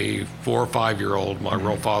as a 4 or 5 year old, my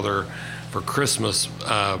real father, for Christmas,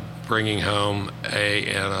 bringing home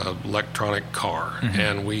an electronic car,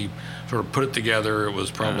 and we sort of put it together. It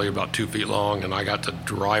was probably about 2 feet long, and I got to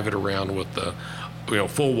drive it around with the, you know,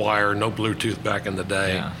 full wire, no Bluetooth back in the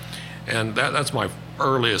day. And that's my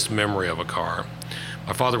earliest memory of a car.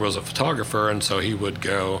 My father was a photographer, and so he would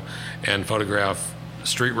go and photograph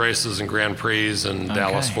street races and Grand Prix in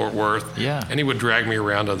Dallas, Fort Worth. And he would drag me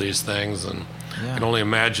around to these things, and I can only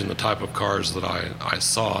imagine the type of cars that I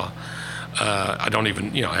saw. I don't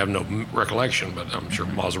even, you know, I have no recollection, but I'm sure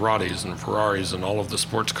Maseratis and Ferraris and all of the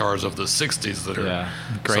sports cars of the 60s that are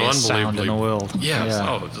greatest so unbelievably sound in the world.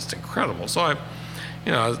 Oh, just incredible. So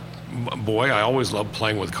I always loved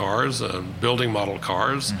playing with cars, building model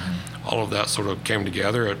cars. All of that sort of came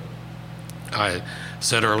together. I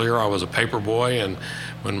said earlier I was a paper boy, and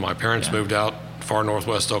when my parents moved out far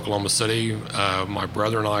northwest Oklahoma City, my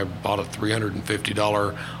brother and I bought a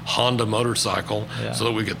 $350 Honda motorcycle so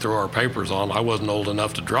that we could throw our papers on. I wasn't old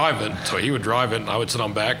enough to drive it, so he would drive it, and I would sit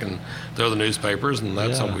on back and throw the newspapers, and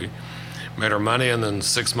that's how we made our money. And then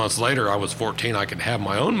 6 months later, I was 14, I could have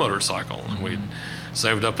my own motorcycle, and we'd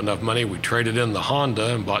saved up enough money. We traded in the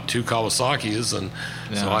Honda and bought 2 Kawasaki's, and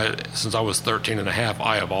so since I was 13 and a half,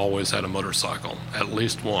 I have always had a motorcycle, at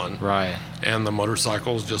least one. Right. And the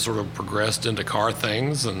motorcycles just sort of progressed into car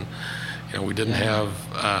things, and you know, we didn't have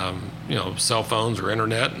you know, cell phones or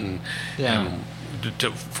internet, and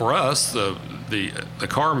for us, the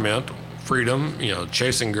car meant freedom, you know,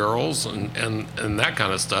 chasing girls and that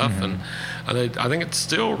kind of stuff, and I think it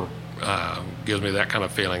still gives me that kind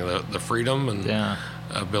of feeling, the freedom and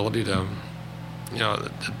ability to, you know,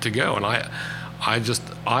 to go. And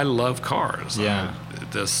I love cars.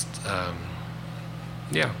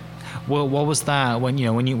 Well, what was that when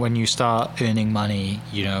you start earning money?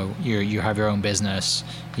 You know, you have your own business.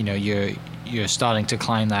 You know, you're starting to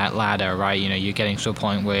climb that ladder, right? You know, you're getting to a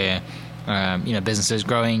point where you know, business is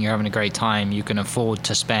growing, you're having a great time, you can afford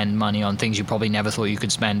to spend money on things you probably never thought you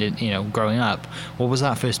could spend it, you know, growing up. What was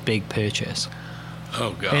that first big purchase?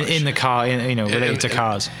 Oh gosh. In the car, you know, related to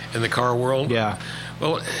cars. In the car world? Yeah.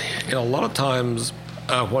 Well, you know, a lot of times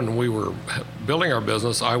when we were building our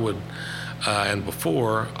business, I would, and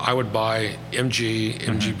before, I would buy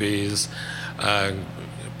MGBs,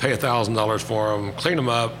 pay $1,000 for them, clean them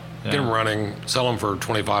up, get them running, sell them for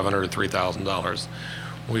 $2,500 to $3,000.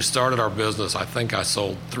 When we started our business, I think I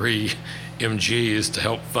sold 3 MGs to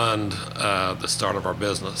help fund the start of our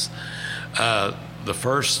business. The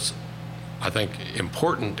first, I think,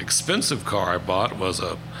 important, expensive car I bought was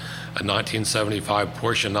a 1975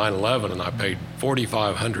 Porsche 911, and I paid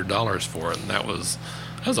 $4,500 for it, and that was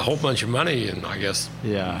a whole bunch of money in, I guess,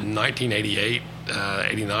 1988,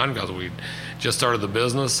 89, because we just started the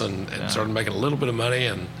business and started making a little bit of money,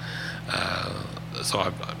 and so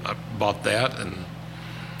I bought that, and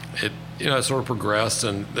it, you know, it sort of progressed,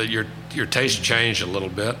 and your taste changed a little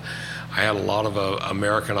bit. I had a lot of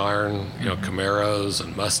American iron, you know, Camaros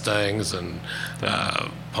and Mustangs and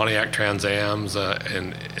Pontiac Trans Ams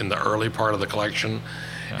in the early part of the collection,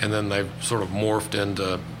 and then they've sort of morphed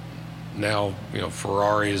into now, you know,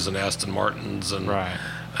 Ferraris and Aston Martins and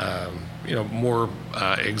you know, more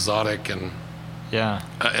exotic and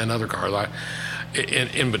other cars.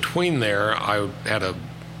 In between there, I had a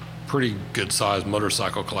pretty good sized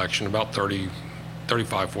motorcycle collection, about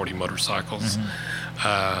 35, 40 motorcycles.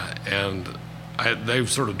 And they've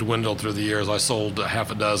sort of dwindled through the years. I sold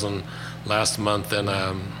half a dozen last month in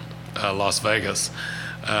Las Vegas.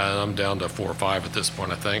 I'm down to 4 or 5 at this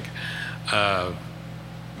point, I think,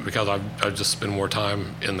 because I just spend more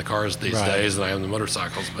time in the cars these days than I am in the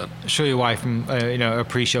motorcycles. But I'm sure your wife and you know,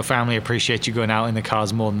 your family appreciate you going out in the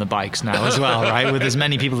cars more than the bikes now as well, right? With as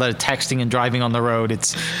many people that are texting and driving on the road,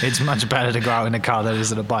 it's much better to go out in a car than it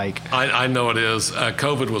is in a bike. I know it is.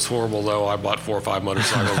 COVID was horrible, though. I bought 4 or 5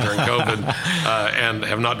 motorcycles during COVID and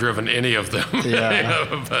have not driven any of them. You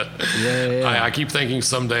know, but I keep thinking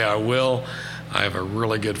someday I will. I have a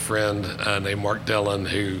really good friend named Mark Dillon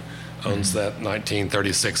who owns that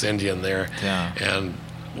 1936 Indian there, and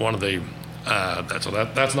one of the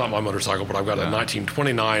That's not my motorcycle, but I've got a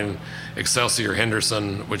 1929 Excelsior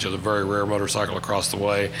Henderson, which is a very rare motorcycle across the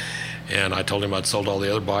way. And I told him I'd sold all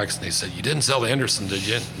the other bikes, and he said, "You didn't sell the Henderson, did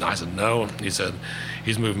you?" And I said, "No." And he said,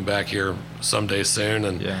 "He's moving back here someday soon."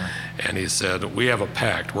 And he said, "We have a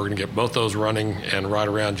pact. We're going to get both those running and ride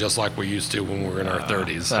around just like we used to when we were in our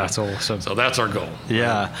 30s. That's awesome. So that's our goal.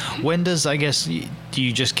 Yeah. When does, I guess, do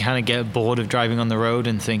you just kind of get bored of driving on the road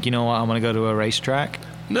and think, you know what, I'm going to go to a racetrack?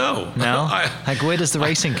 No. Like, where does the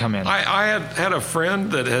racing come in? I had a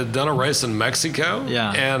friend that had done a race in Mexico.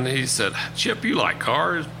 Yeah. And he said, "Chip, you like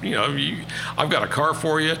cars? I've got a car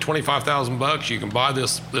for you, $25,000. You can buy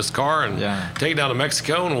this car and take it down to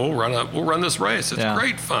Mexico, and we'll run this race. It's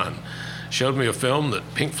great fun." Showed me a film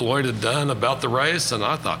that Pink Floyd had done about the race, and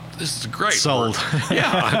I thought, this is great. Sold.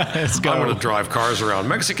 I'm going to drive cars around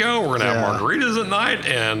Mexico. We're going to have margaritas at night,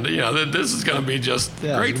 and this is going to be just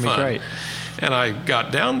great fun. Great. And I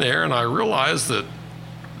got down there, and I realized that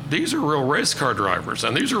these are real race car drivers,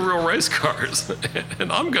 and these are real race cars,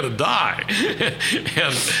 and I'm going to die.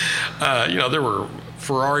 And there were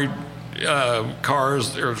Ferrari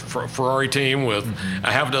cars, or Ferrari team with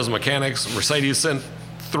a half dozen mechanics. Mercedes sent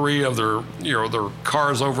 3 of their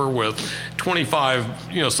cars over with 25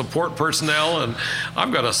 support personnel, and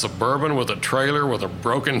I've got a Suburban with a trailer with a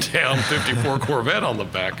broken down 54 Corvette on the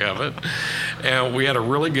back of it. And we had a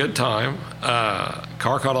really good time.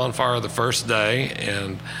 Car caught on fire the first day,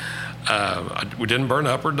 and we didn't burn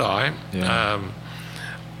up or die.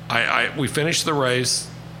 We finished the race,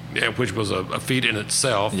 which was a feat in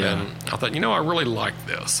itself, and I thought, I really like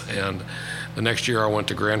this. And the next year I went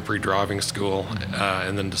to Grand Prix driving school,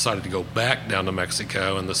 and then decided to go back down to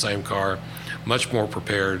Mexico in the same car, much more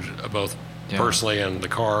prepared, both personally and the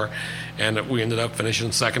car. And we ended up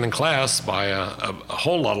finishing second in class by a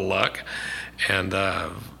whole lot of luck. And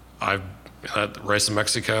that race in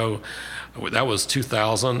Mexico, that was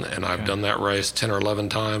 2000, and I've done that race 10 or 11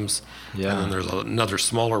 times. And then there's another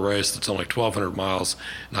smaller race that's only 1,200 miles,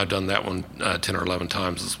 and I've done that one 10 or 11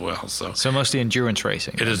 times as well. So mostly endurance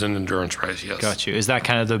racing? It is an endurance race, yes. Got you. Is that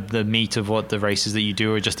kind of the meat of what the races that you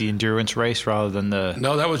do, or just the endurance race rather than the...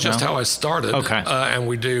 No, that was just how I started. Okay. And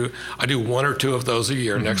I do 1 or 2 of those a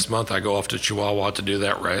year. Next month I go off to Chihuahua to do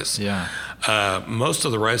that race. Yeah. Most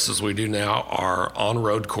of the races we do now are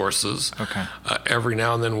on-road courses. Okay. Every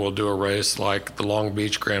now and then we'll do a race like the Long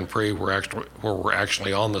Beach Grand Prix, where we're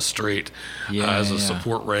actually on the street as a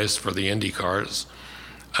support race for the Indy cars.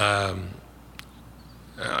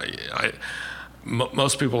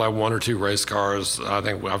 Most people have 1 or 2 race cars. I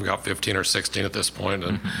think I've got 15 or 16 at this point,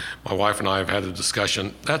 and my wife and I have had a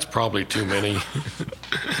discussion. That's probably too many.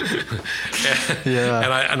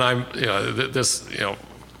 And I'm this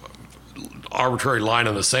arbitrary line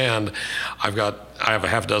in the sand. I have a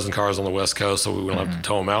half dozen cars on the West Coast, so we won't have to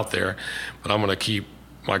tow them out there. But I'm going to keep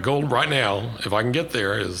my goal right now, if I can get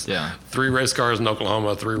there, is 3 race cars in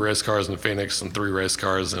Oklahoma, 3 race cars in Phoenix, and 3 race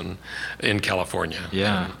cars in California.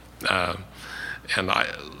 Yeah. And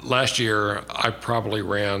last year I probably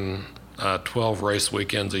ran 12 race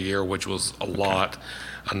weekends a year, which was a lot.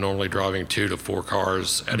 I'm normally driving 2 to 4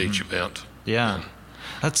 cars at each event. Yeah.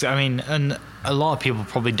 And a lot of people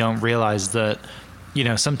probably don't realize that,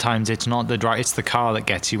 sometimes it's not it's the car that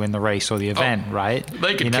gets you in the race or the event, right?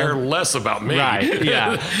 They could care less about me. Right,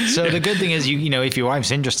 yeah. So the good thing is, if your wife's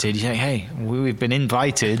interested, you say, hey, we've been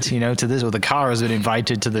invited, to this, or the car has been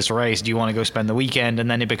invited to this race. Do you want to go spend the weekend? And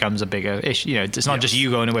then it becomes a bigger issue. It's not just you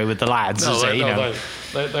going away with the lads.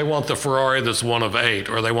 They want the Ferrari that's one of 8,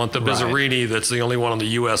 or they want the Bizzarini that's the only one in the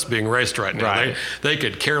U.S. being raced right now. Right. They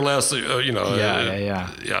could care less, Yeah.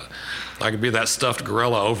 I could be that stuffed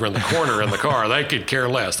gorilla over in the corner in the car. They could care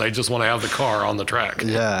less. They just want to have the car on the track.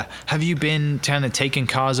 Yeah. Have you been kind of taking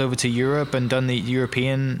cars over to Europe and done the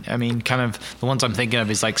European? Kind of the ones I'm thinking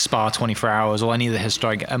of is like Spa 24 Hours or any of the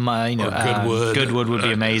historic. Goodwood. Goodwood would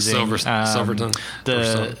be amazing. Silverton.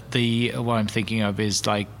 What I'm thinking of is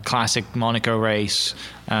like classic Monaco race.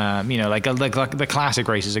 Like the classic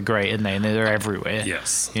races are great, aren't they? And they're everywhere.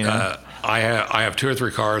 Yes. I have 2 or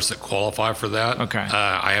 3 cars that qualify for that. Okay.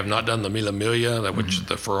 I have not done the Mille Miglia, which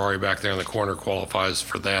the Ferrari back there in the corner qualifies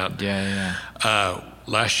for that. Yeah.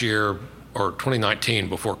 Last year, or 2019,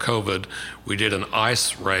 before COVID, we did an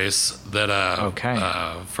ice race that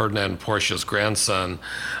Ferdinand Porsche's grandson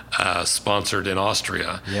sponsored in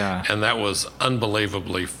Austria. Yeah. And that was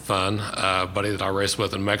unbelievably fun. A buddy that I raced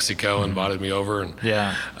with in Mexico invited me over, and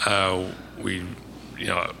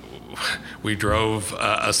we drove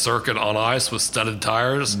a circuit on ice with studded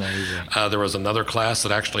tires. Amazing. There was another class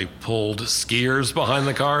that actually pulled skiers behind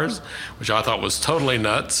the cars, which I thought was totally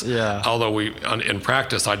nuts. Yeah. Although in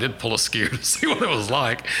practice, I did pull a skier to see what it was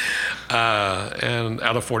like. And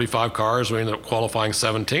out of 45 cars, we ended up qualifying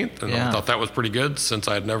 17th. And I thought that was pretty good since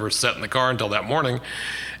I had never sat in the car until that morning.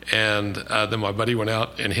 And then my buddy went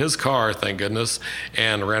out in his car, thank goodness,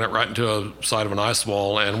 and ran it right into a side of an ice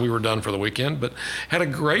wall, and we were done for the weekend. But had a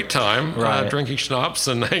great time drinking schnapps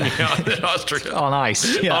and hanging out in Austria. On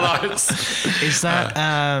ice. Yeah. On ice. Is that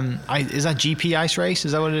GP Ice Race?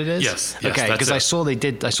 Is that what it is? Yes. Okay, because I saw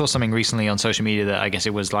something recently on social media that I guess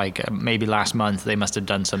it was like maybe last month they must have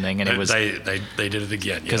done something, and it was they did it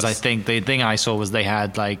again. Because I think the thing I saw was they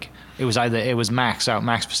had like. It was Max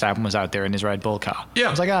Verstappen was out there in his Red Bull car. Yeah. I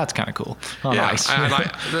was like, that's kind of cool. Oh, yeah, nice.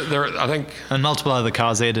 I think. And multiple other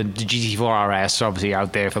cars. They had a GT4 RS obviously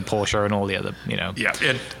out there for Porsche and all the other, Yeah,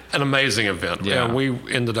 an amazing event. Yeah. We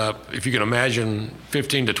ended up, if you can imagine,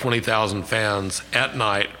 15 to 20,000 fans at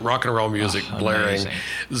night, rock and roll music blaring,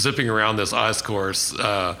 zipping around this ice course.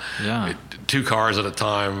 2 cars at a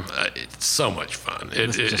time. It's so much fun. It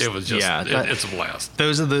was just it's a blast.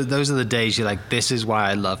 Those are the days you're like, this is why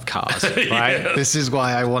I love cars, right? Yes. This is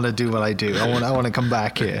why I want to do what I do. I want to come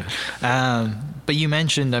back here. But you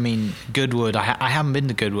mentioned, Goodwood. I haven't been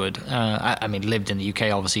to Goodwood. Lived in the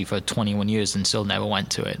UK obviously for 21 years and still never went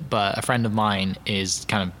to it. But a friend of mine is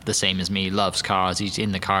kind of the same as me, loves cars. He's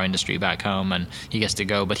in the car industry back home and he gets to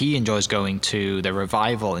go. But he enjoys going to the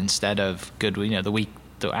Revival instead of Goodwood, the week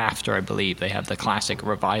after, I believe they have the classic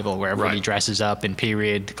Revival where everybody dresses up in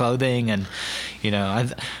period clothing, and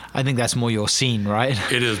I think that's more your scene, right?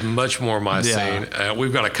 It is much more my scene.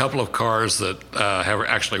 We've got a couple of cars that have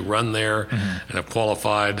actually run there and have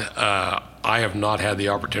qualified. I have not had the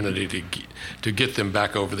opportunity to get them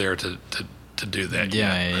back over there to do that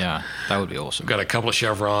yet. Yeah, that would be awesome. We've got a couple of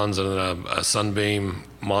Chevrons and a Sunbeam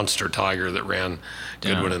Monster Tiger that ran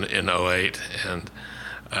Goodwood in 08, and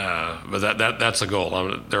but that's a goal.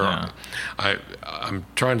 I'm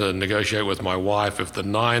trying to negotiate with my wife if the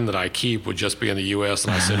 9 that I keep would just be in the U.S.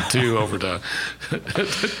 and I send 2 over to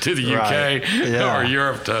the UK or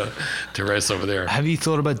Europe to race over there. Have you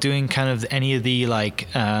thought about doing kind of any of the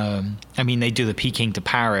they do the Peking to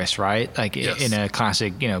Paris, right? Like in a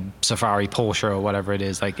classic, Safari Porsche or whatever it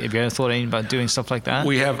is. Like, have you ever thought about doing stuff like that?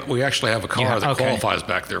 We actually have a car that qualifies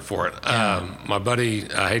back there for it. My buddy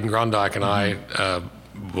Hayden Grondike and I.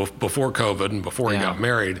 Before COVID and before he got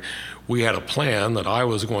married, we had a plan that I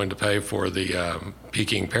was going to pay for the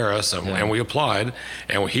Peking Paris, and we applied,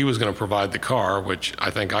 and he was going to provide the car, which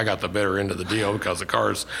I think I got the better end of the deal because the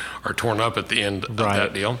cars are torn up at the end of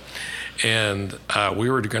that deal. And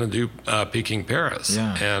we were going to do Peking Paris,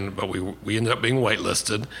 but we ended up being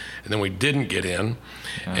waitlisted, and then we didn't get in,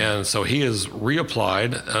 and so he has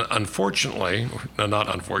reapplied.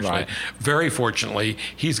 Very fortunately,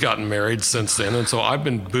 he's gotten married since then, and so I've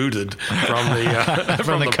been booted from the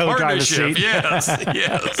from the partnership. Yes.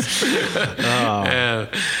 And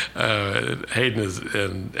Hayden is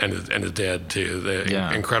and his dad too.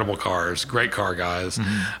 They're incredible cars, great car guys.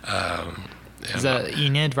 Is that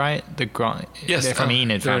Enid, right? Yes, they're from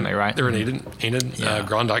Enid family, right? They're in Enid,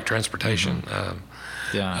 Grondike Transportation.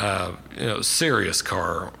 Serious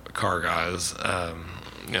car guys.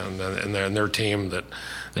 And their team that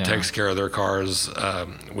takes care of their cars.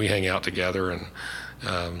 We hang out together, and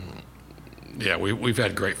we've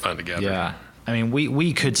had great fun together. Yeah.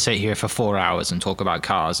 We could sit here for 4 hours and talk about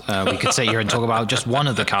cars. We could sit here and talk about just one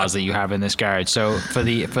of the cars that you have in this garage. So for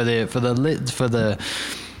the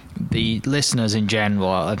listeners in general,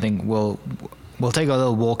 I think we'll take a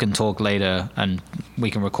little walk and talk later, and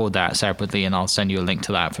we can record that separately, and I'll send you a link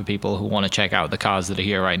to that for people who want to check out the cars that are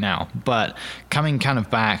here right now. But coming kind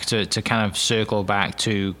of back to kind of circle back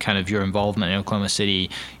to kind of your involvement in Oklahoma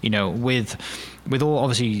City, with all,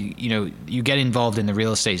 obviously, you get involved in the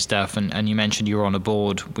real estate stuff, and you mentioned you were on a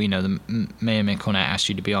board. The Mayor Mick Cornett asked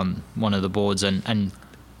you to be on one of the boards, and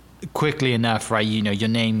quickly enough, right, your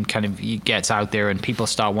name kind of gets out there and people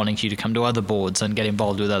start wanting you to come to other boards and get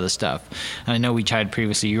involved with other stuff. And I know we chatted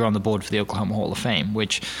previously, you're on the board for the Oklahoma Hall of Fame,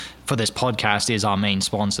 which for this podcast is our main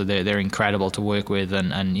sponsor. They're incredible to work with,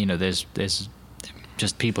 and there's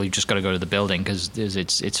just people, you've just got to go to the building because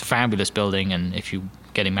it's a fabulous building, and if you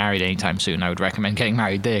getting married anytime soon, I would recommend getting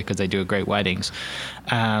married there because they do great weddings.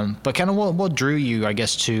 But kind of what drew you, I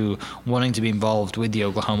guess, to wanting to be involved with the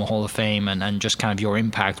Oklahoma Hall of Fame and just kind of your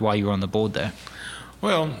impact while you were on the board there?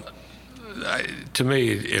 Well, to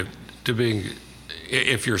me,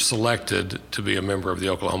 if you're selected to be a member of the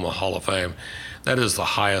Oklahoma Hall of Fame, that is the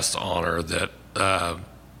highest honor that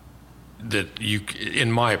you,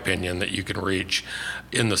 in my opinion, that you can reach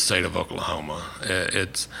in the state of Oklahoma.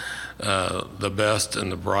 It's the best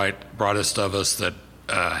and the brightest of us that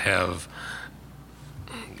have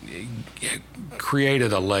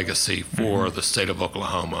created a legacy for the state of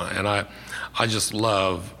Oklahoma, and I just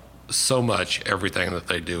love so much everything that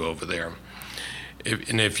they do over there.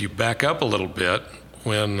 If you back up a little bit,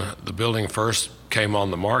 when the building first came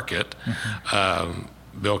on the market,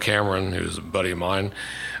 Bill Cameron, who's a buddy of mine,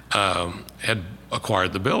 had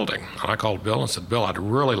acquired the building. And I called Bill and said, Bill, I'd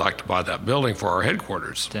really like to buy that building for our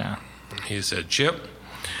headquarters. Yeah. He said, Chip,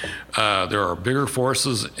 there are bigger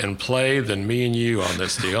forces in play than me and you on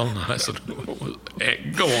this deal. I said,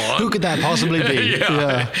 go on. Who could that possibly be?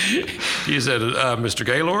 Yeah. He said, Mr.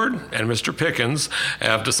 Gaylord and Mr. Pickens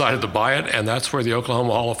have decided to buy it, and that's where the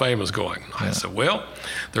Oklahoma Hall of Fame is going. Yeah. I said, well,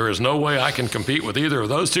 there is no way I can compete with either of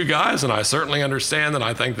those two guys, and I certainly understand that.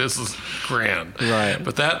 I think this is grand. Right.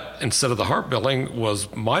 But that, instead of the Hart Building,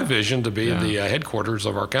 was my vision to be the headquarters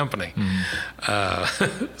of our company.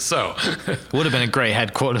 So would have been a great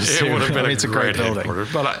headquarters. It would have been it's a great building.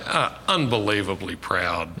 But unbelievably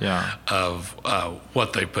proud of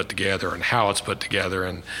what they put together and how it's put together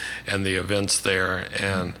and the events there,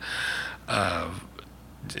 and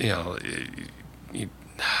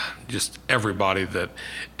just everybody that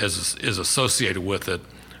is associated with it,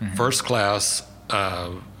 first class.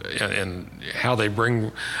 And how they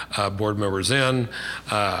bring board members in,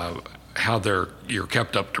 how you're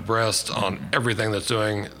kept up to breast on everything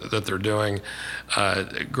that they're doing.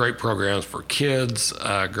 Great programs for kids,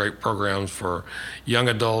 great programs for young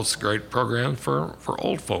adults, great programs for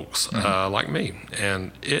old folks like me.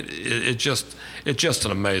 And it's just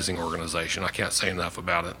an amazing organization. I can't say enough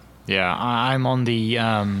about it. Yeah, I'm on the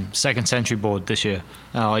Second Century board this year.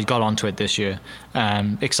 I got onto it this year.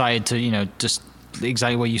 Excited to, just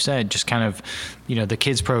exactly what you said, just kind of, the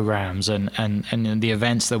kids programs and the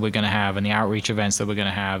events that we're going to have and the outreach events that we're going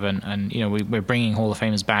to have. And we're bringing Hall of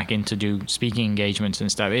Famers back in to do speaking engagements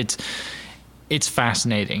and stuff. It's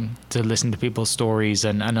fascinating to listen to people's stories,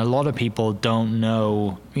 and a lot of people don't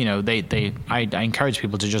know, I encourage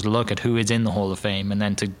people to just look at who is in the Hall of Fame and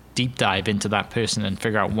then to deep dive into that person and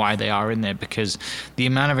figure out why they are in there, because the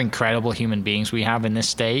amount of incredible human beings we have in this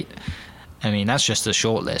state, that's just a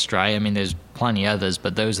short list, right? There's plenty others,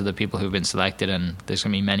 but those are the people who've been selected, and there's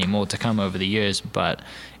going to be many more to come over the years. But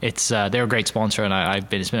they're a great sponsor,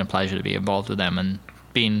 and it's been a pleasure to be involved with them. And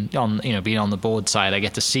being on the board side, I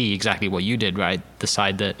get to see exactly what you did, right? The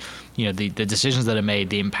side that, the decisions that are made,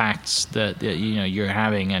 the impacts that you're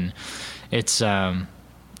having, and it's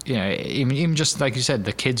even just like you said,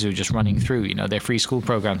 the kids who are just running through, their free school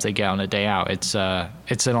programs they get on a day out. It's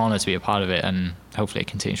an honor to be a part of it, and hopefully it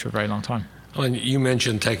continues for a very long time. Well, and you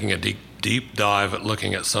mentioned taking a deep dive at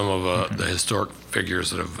looking at some of the historic figures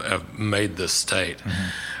that have made this state.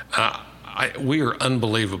 We are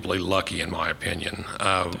unbelievably lucky, in my opinion.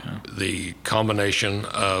 The combination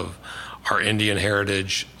of our Indian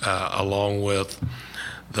heritage, along with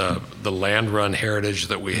the land run heritage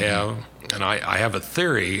that we have. And I have a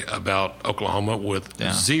theory about Oklahoma with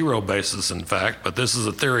zero basis in fact, but this is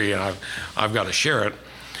a theory, and I've got to share it.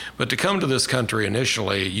 But to come to this country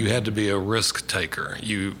initially, you had to be a risk taker.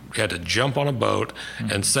 You had to jump on a boat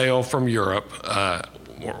and sail from Europe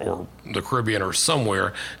or the Caribbean or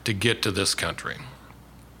somewhere to get to this country.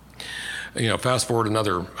 Fast forward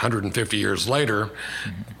another 150 years later,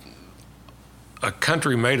 a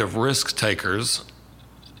country made of risk takers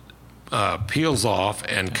peels off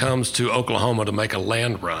and comes to Oklahoma to make a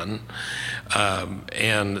land run.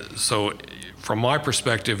 And so from my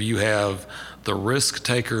perspective, you have the risk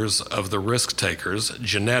takers of the risk takers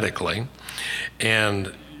genetically,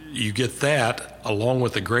 and you get that along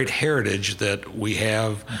with the great heritage that we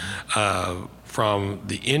have from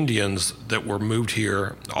the Indians that were moved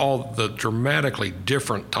here, all the dramatically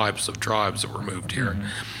different types of tribes that were moved here.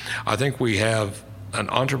 I think we have an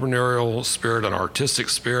entrepreneurial spirit, an artistic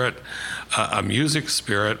spirit, a music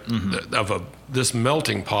spirit of this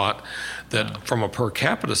melting pot that from a per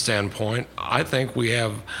capita standpoint, I think we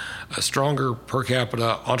have a stronger per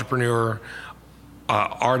capita entrepreneur,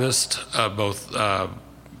 artist, both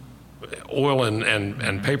oil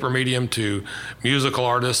and paper medium to musical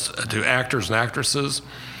artists to actors and actresses.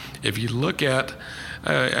 If you look at,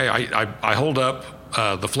 I hold up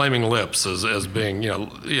the Flaming Lips as being,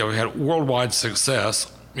 had worldwide success.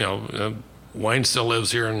 Wayne still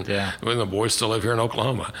lives here, and the boys still live here in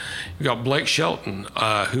Oklahoma. You got Blake Shelton,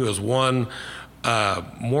 who has won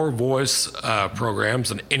more voice programs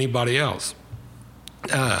than anybody else.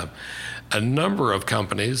 A number of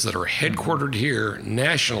companies that are headquartered here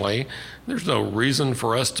nationally. There's no reason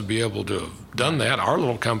for us to be able to have done that. Our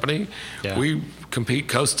little company, we compete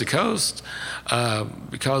coast to coast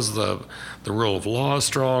because the rule of law is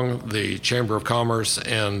strong, the Chamber of Commerce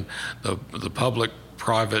and the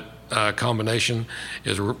public-private combination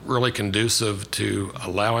is really conducive to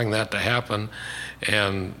allowing that to happen.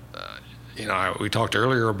 And we talked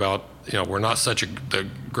earlier about we're not the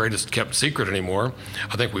greatest kept secret anymore.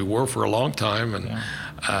 I think we were for a long time, and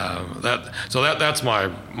that's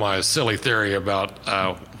my silly theory about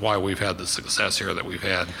why we've had the success here that we've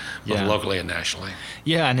had, both locally and nationally.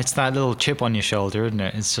 Yeah, and it's that little chip on your shoulder, isn't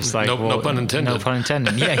it? It's just like no pun intended. No pun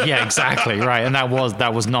intended. Yeah, exactly right. And that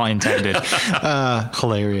was not intended.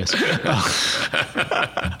 Hilarious.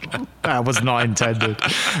 That was not intended.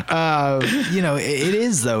 It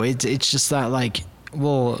is though. It's just that like.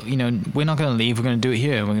 Well, we're not going to leave. We're going to do it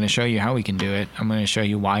here. We're going to show you how we can do it. I'm going to show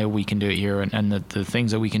you why we can do it here and the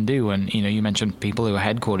things that we can do. And, you mentioned people who are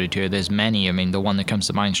headquartered here. There's many. I mean, the one that comes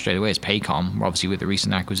to mind straight away is Paycom, obviously with the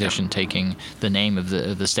recent acquisition taking the name of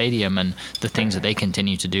the stadium and the things that they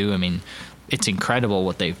continue to do. I mean, it's incredible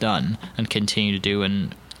what they've done and continue to do.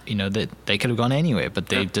 And, that they could have gone anywhere, but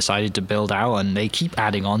they decided to build out, and they keep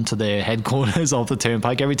adding on to their headquarters of the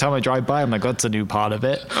Turnpike. Every time I drive by, I'm like, that's a new part of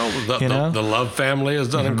it. The Love family has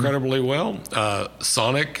done incredibly well.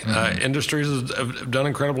 Sonic Industries have done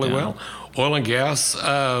incredibly well. Oil and gas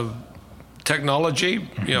technology,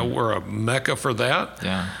 we're a mecca for that.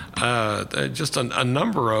 Just a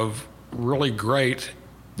number of really great,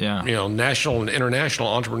 national and international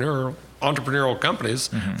entrepreneurial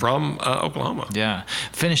companies from Oklahoma. Yeah.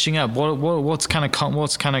 Finishing up, what's kind of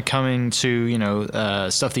coming to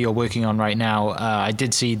stuff that you're working on right now? I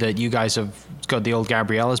did see that you guys have got the old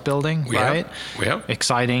Gabriella's building, right? We have.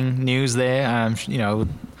 Exciting news there.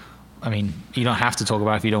 I mean, you don't have to talk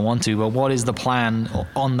about it if you don't want to, but what is the plan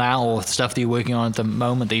on that or stuff that you're working on at the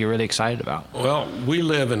moment that you're really excited about? Well, we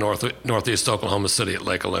live in northeast Oklahoma City at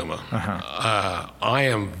Lake Aluma. I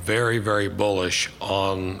am very, very bullish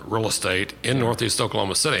on real estate in northeast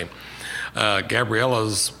Oklahoma City.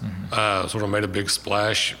 Gabriella's sort of made a big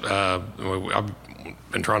splash. I've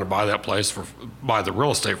been trying to buy the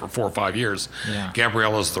real estate for 4 or 5 years.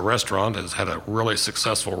 Gabriella's, the restaurant, has had a really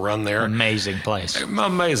successful run there. Amazing place.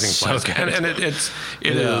 Amazing place. So and it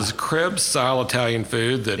is crib style Italian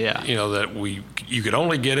food that you could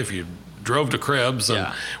only get if you drove to Cribs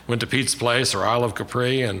and went to Pete's Place or Isle of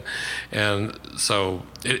Capri, and so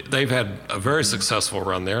they've had a very successful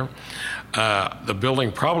run there. The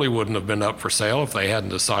building probably wouldn't have been up for sale if they had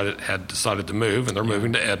decided to move, and they're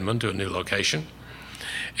moving to Edmond to a new location.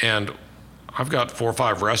 And I've got 4 or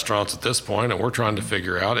 5 restaurants at this point, and we're trying to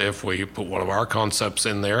figure out if we put one of our concepts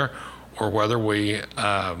in there, or whether we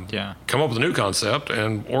come up with a new concept,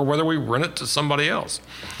 or whether we rent it to somebody else.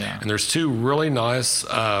 And there's 2 really nice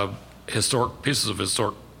historic pieces of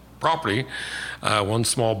historic property, one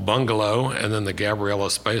small bungalow, and then the Gabriella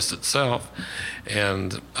space itself.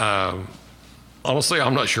 And honestly,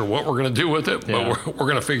 I'm not sure what we're going to do with it, but we're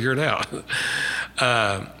going to figure it out.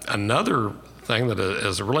 Another thing that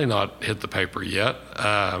has really not hit the paper yet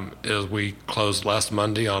is we closed last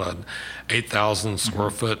Monday on an 8,000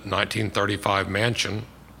 square foot 1935 mansion.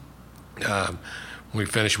 We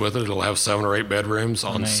finish with it. It'll have 7 or 8 bedrooms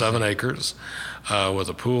on 7 acres with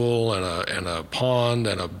a pool and a pond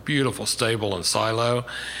and a beautiful stable and silo.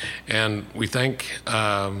 And we think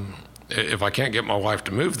if I can't get my wife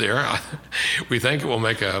to move there, we think it will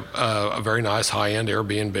make a very nice high-end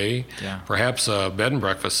Airbnb, perhaps a bed and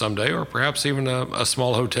breakfast someday, or perhaps even a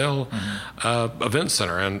small hotel event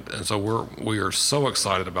center. And so we are so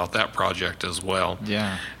excited about that project as well.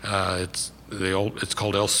 It's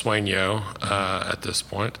called El Sueño at this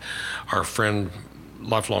point. Our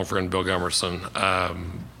lifelong friend Bill Gummerson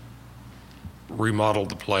remodeled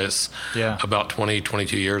the place about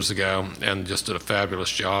 22 years ago, and just did a fabulous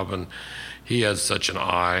job. And he has such an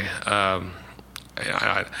eye.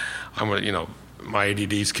 My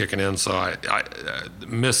ADD's kicking in, so I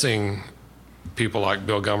missing people like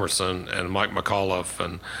Bill Gummerson and Mike McAuliffe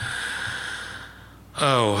and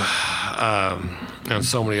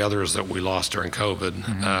so many others that we lost during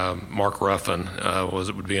COVID. Mark Ruffin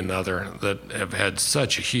would be another that have had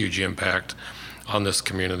such a huge impact on this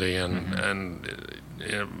community, and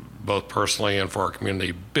both personally and for our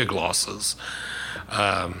community, big losses.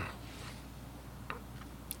 I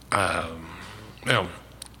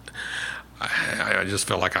just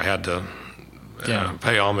felt like I had to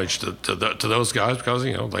pay homage to those guys, because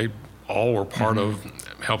they all were part of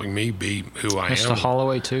helping me be who I am. Mr.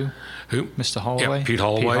 Holloway too. Who? Mr. Holloway. Yeah, Pete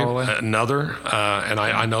Holloway. Another, and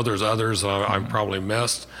I know there's others I probably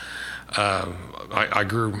missed. I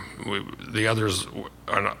grew. The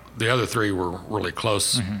other 3 were really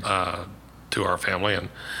close to our family, and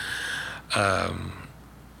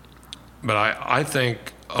but I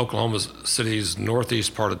think Oklahoma City's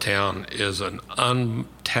northeast part of town is an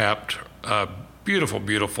untapped beautiful,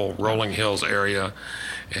 beautiful rolling hills area,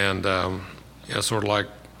 and sort of like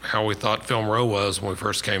how we thought Film Row was when we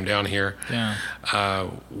first came down here. Yeah.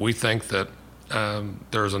 We think that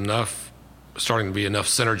there's starting to be enough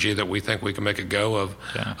synergy that we think we can make a go of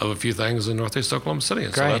a few things in Northeast Oklahoma City,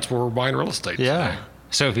 and so that's where we're buying real estate today.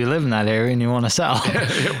 So if you live in that area and you want to sell,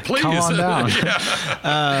 please come on down.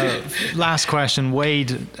 Last question.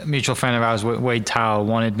 Wade, a mutual friend of ours, Wade Towell,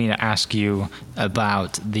 wanted me to ask you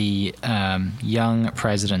about the Young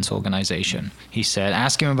Presidents Organization. He said,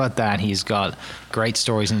 ask him about that. He's got great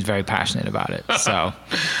stories and he's very passionate about it. So,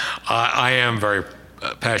 I am very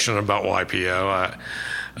passionate about YPO.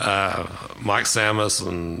 Mike Samus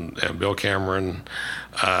and Bill Cameron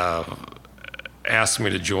asked me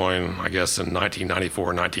to join, I guess, in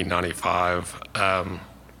 1994, 1995.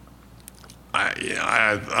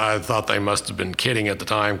 I thought they must have been kidding at the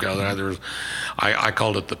time, because I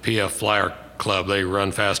called it the PF Flyer Club. They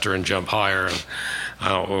run faster and jump higher. And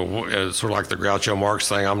it's sort of like the Groucho Marx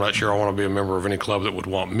thing. I'm not sure I want to be a member of any club that would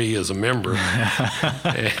want me as a member.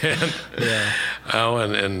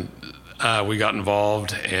 We got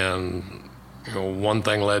involved, and one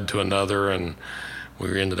thing led to another, and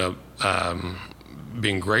we ended up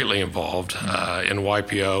being greatly involved in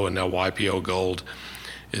YPO and now YPO Gold.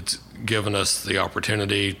 It's given us the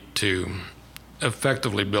opportunity to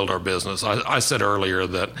effectively build our business. I said earlier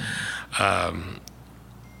that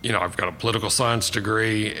I've got a political science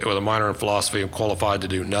degree with a minor in philosophy. I'm qualified to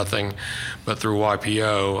do nothing, but through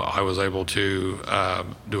YPO, I was able to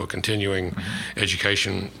do a continuing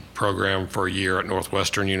education program for a year at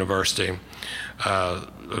Northwestern University. I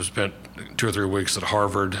spent 2 or 3 weeks at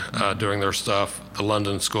Harvard doing their stuff, the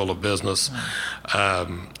London School of Business,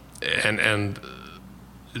 and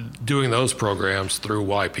doing those programs through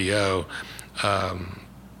YPO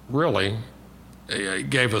really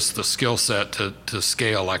gave us the skill set to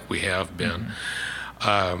scale like we have been.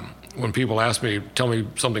 When people ask me, tell me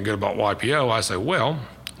something good about YPO, I say, well,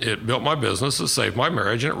 it built my business, it saved my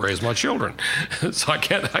marriage, and it raised my children. So I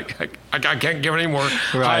can't give any more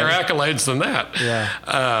higher accolades than that.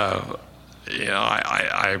 I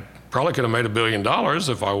probably could have made $1 billion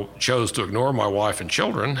if I chose to ignore my wife and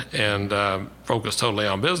children and focus totally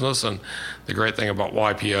on business. And the great thing about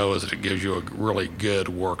YPO is that it gives you a really good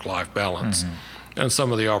work-life balance. And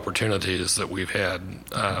some of the opportunities that we've had,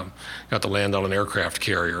 got to land on an aircraft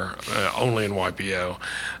carrier only in YPO.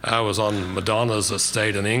 I was on Madonna's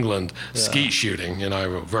estate in England skeet shooting, and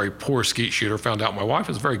I'm a very poor skeet shooter. Found out my wife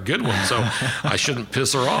is a very good one, so I shouldn't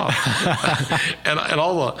piss her off. and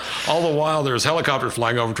all the while there's helicopters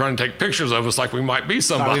flying over trying to take pictures of us like we might be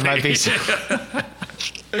somebody.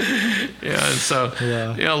 And so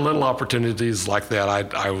little opportunities like that.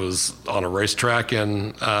 I was on a racetrack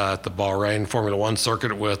at the Bahrain Formula One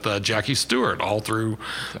circuit with Jackie Stewart all through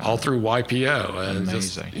YPO, and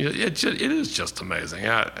it is just amazing.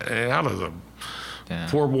 How does a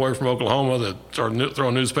poor boy from Oklahoma that started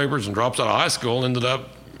throwing newspapers and drops out of high school ended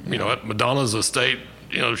up at Madonna's estate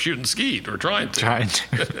shooting skeet or trying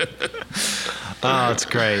to. Oh, it's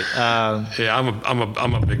great. I'm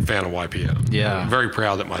a big fan of YPO. Yeah, I'm very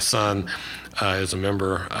proud that my son is a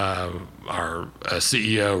member. Our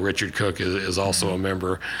CEO Richard Cook is also a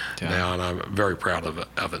member now, and I'm very proud of it.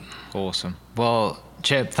 Awesome. Well,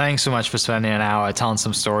 Chip, thanks so much for spending an hour telling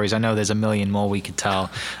some stories. I know there's a million more we could tell,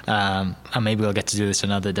 and maybe we'll get to do this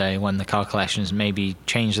another day when the car collections maybe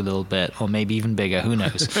change a little bit, or maybe even bigger. Who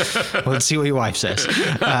knows? We'll see what your wife says.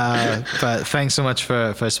 But thanks so much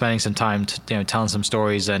for spending some time telling some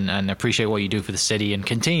stories, and appreciate what you do for the city, and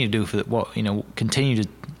continue to do continue to.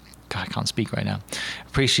 God, I can't speak right now.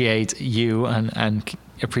 Appreciate you and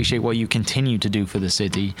appreciate what you continue to do for the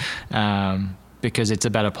city. Because it's a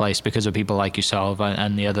better place because of people like yourself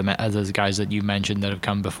and the other guys that you mentioned that have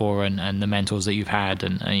come before, and the mentors that you've had,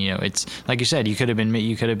 and it's like you said, you could have been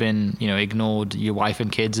ignored your wife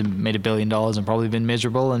and kids and made $1 billion and probably been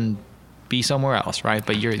miserable and be somewhere else, right?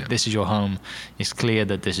 But this is your home. It's clear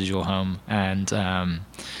that this is your home, and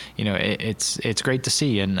it's great to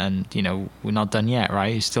see. And we're not done yet,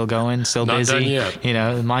 right? You're still going, still not busy. Not done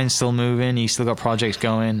yet. The mind's still moving. You still got projects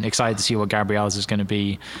going. Excited to see what Gabrielle's is going to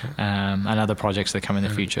be, and other projects that come in the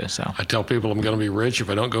future. So I tell people I'm going to be rich if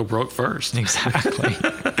I don't go broke first. Exactly.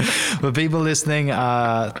 For people listening,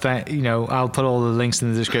 I'll put all the links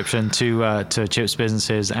in the description to Chip's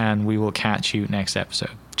businesses, and we will catch you next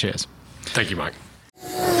episode. Cheers. Thank you, Mike.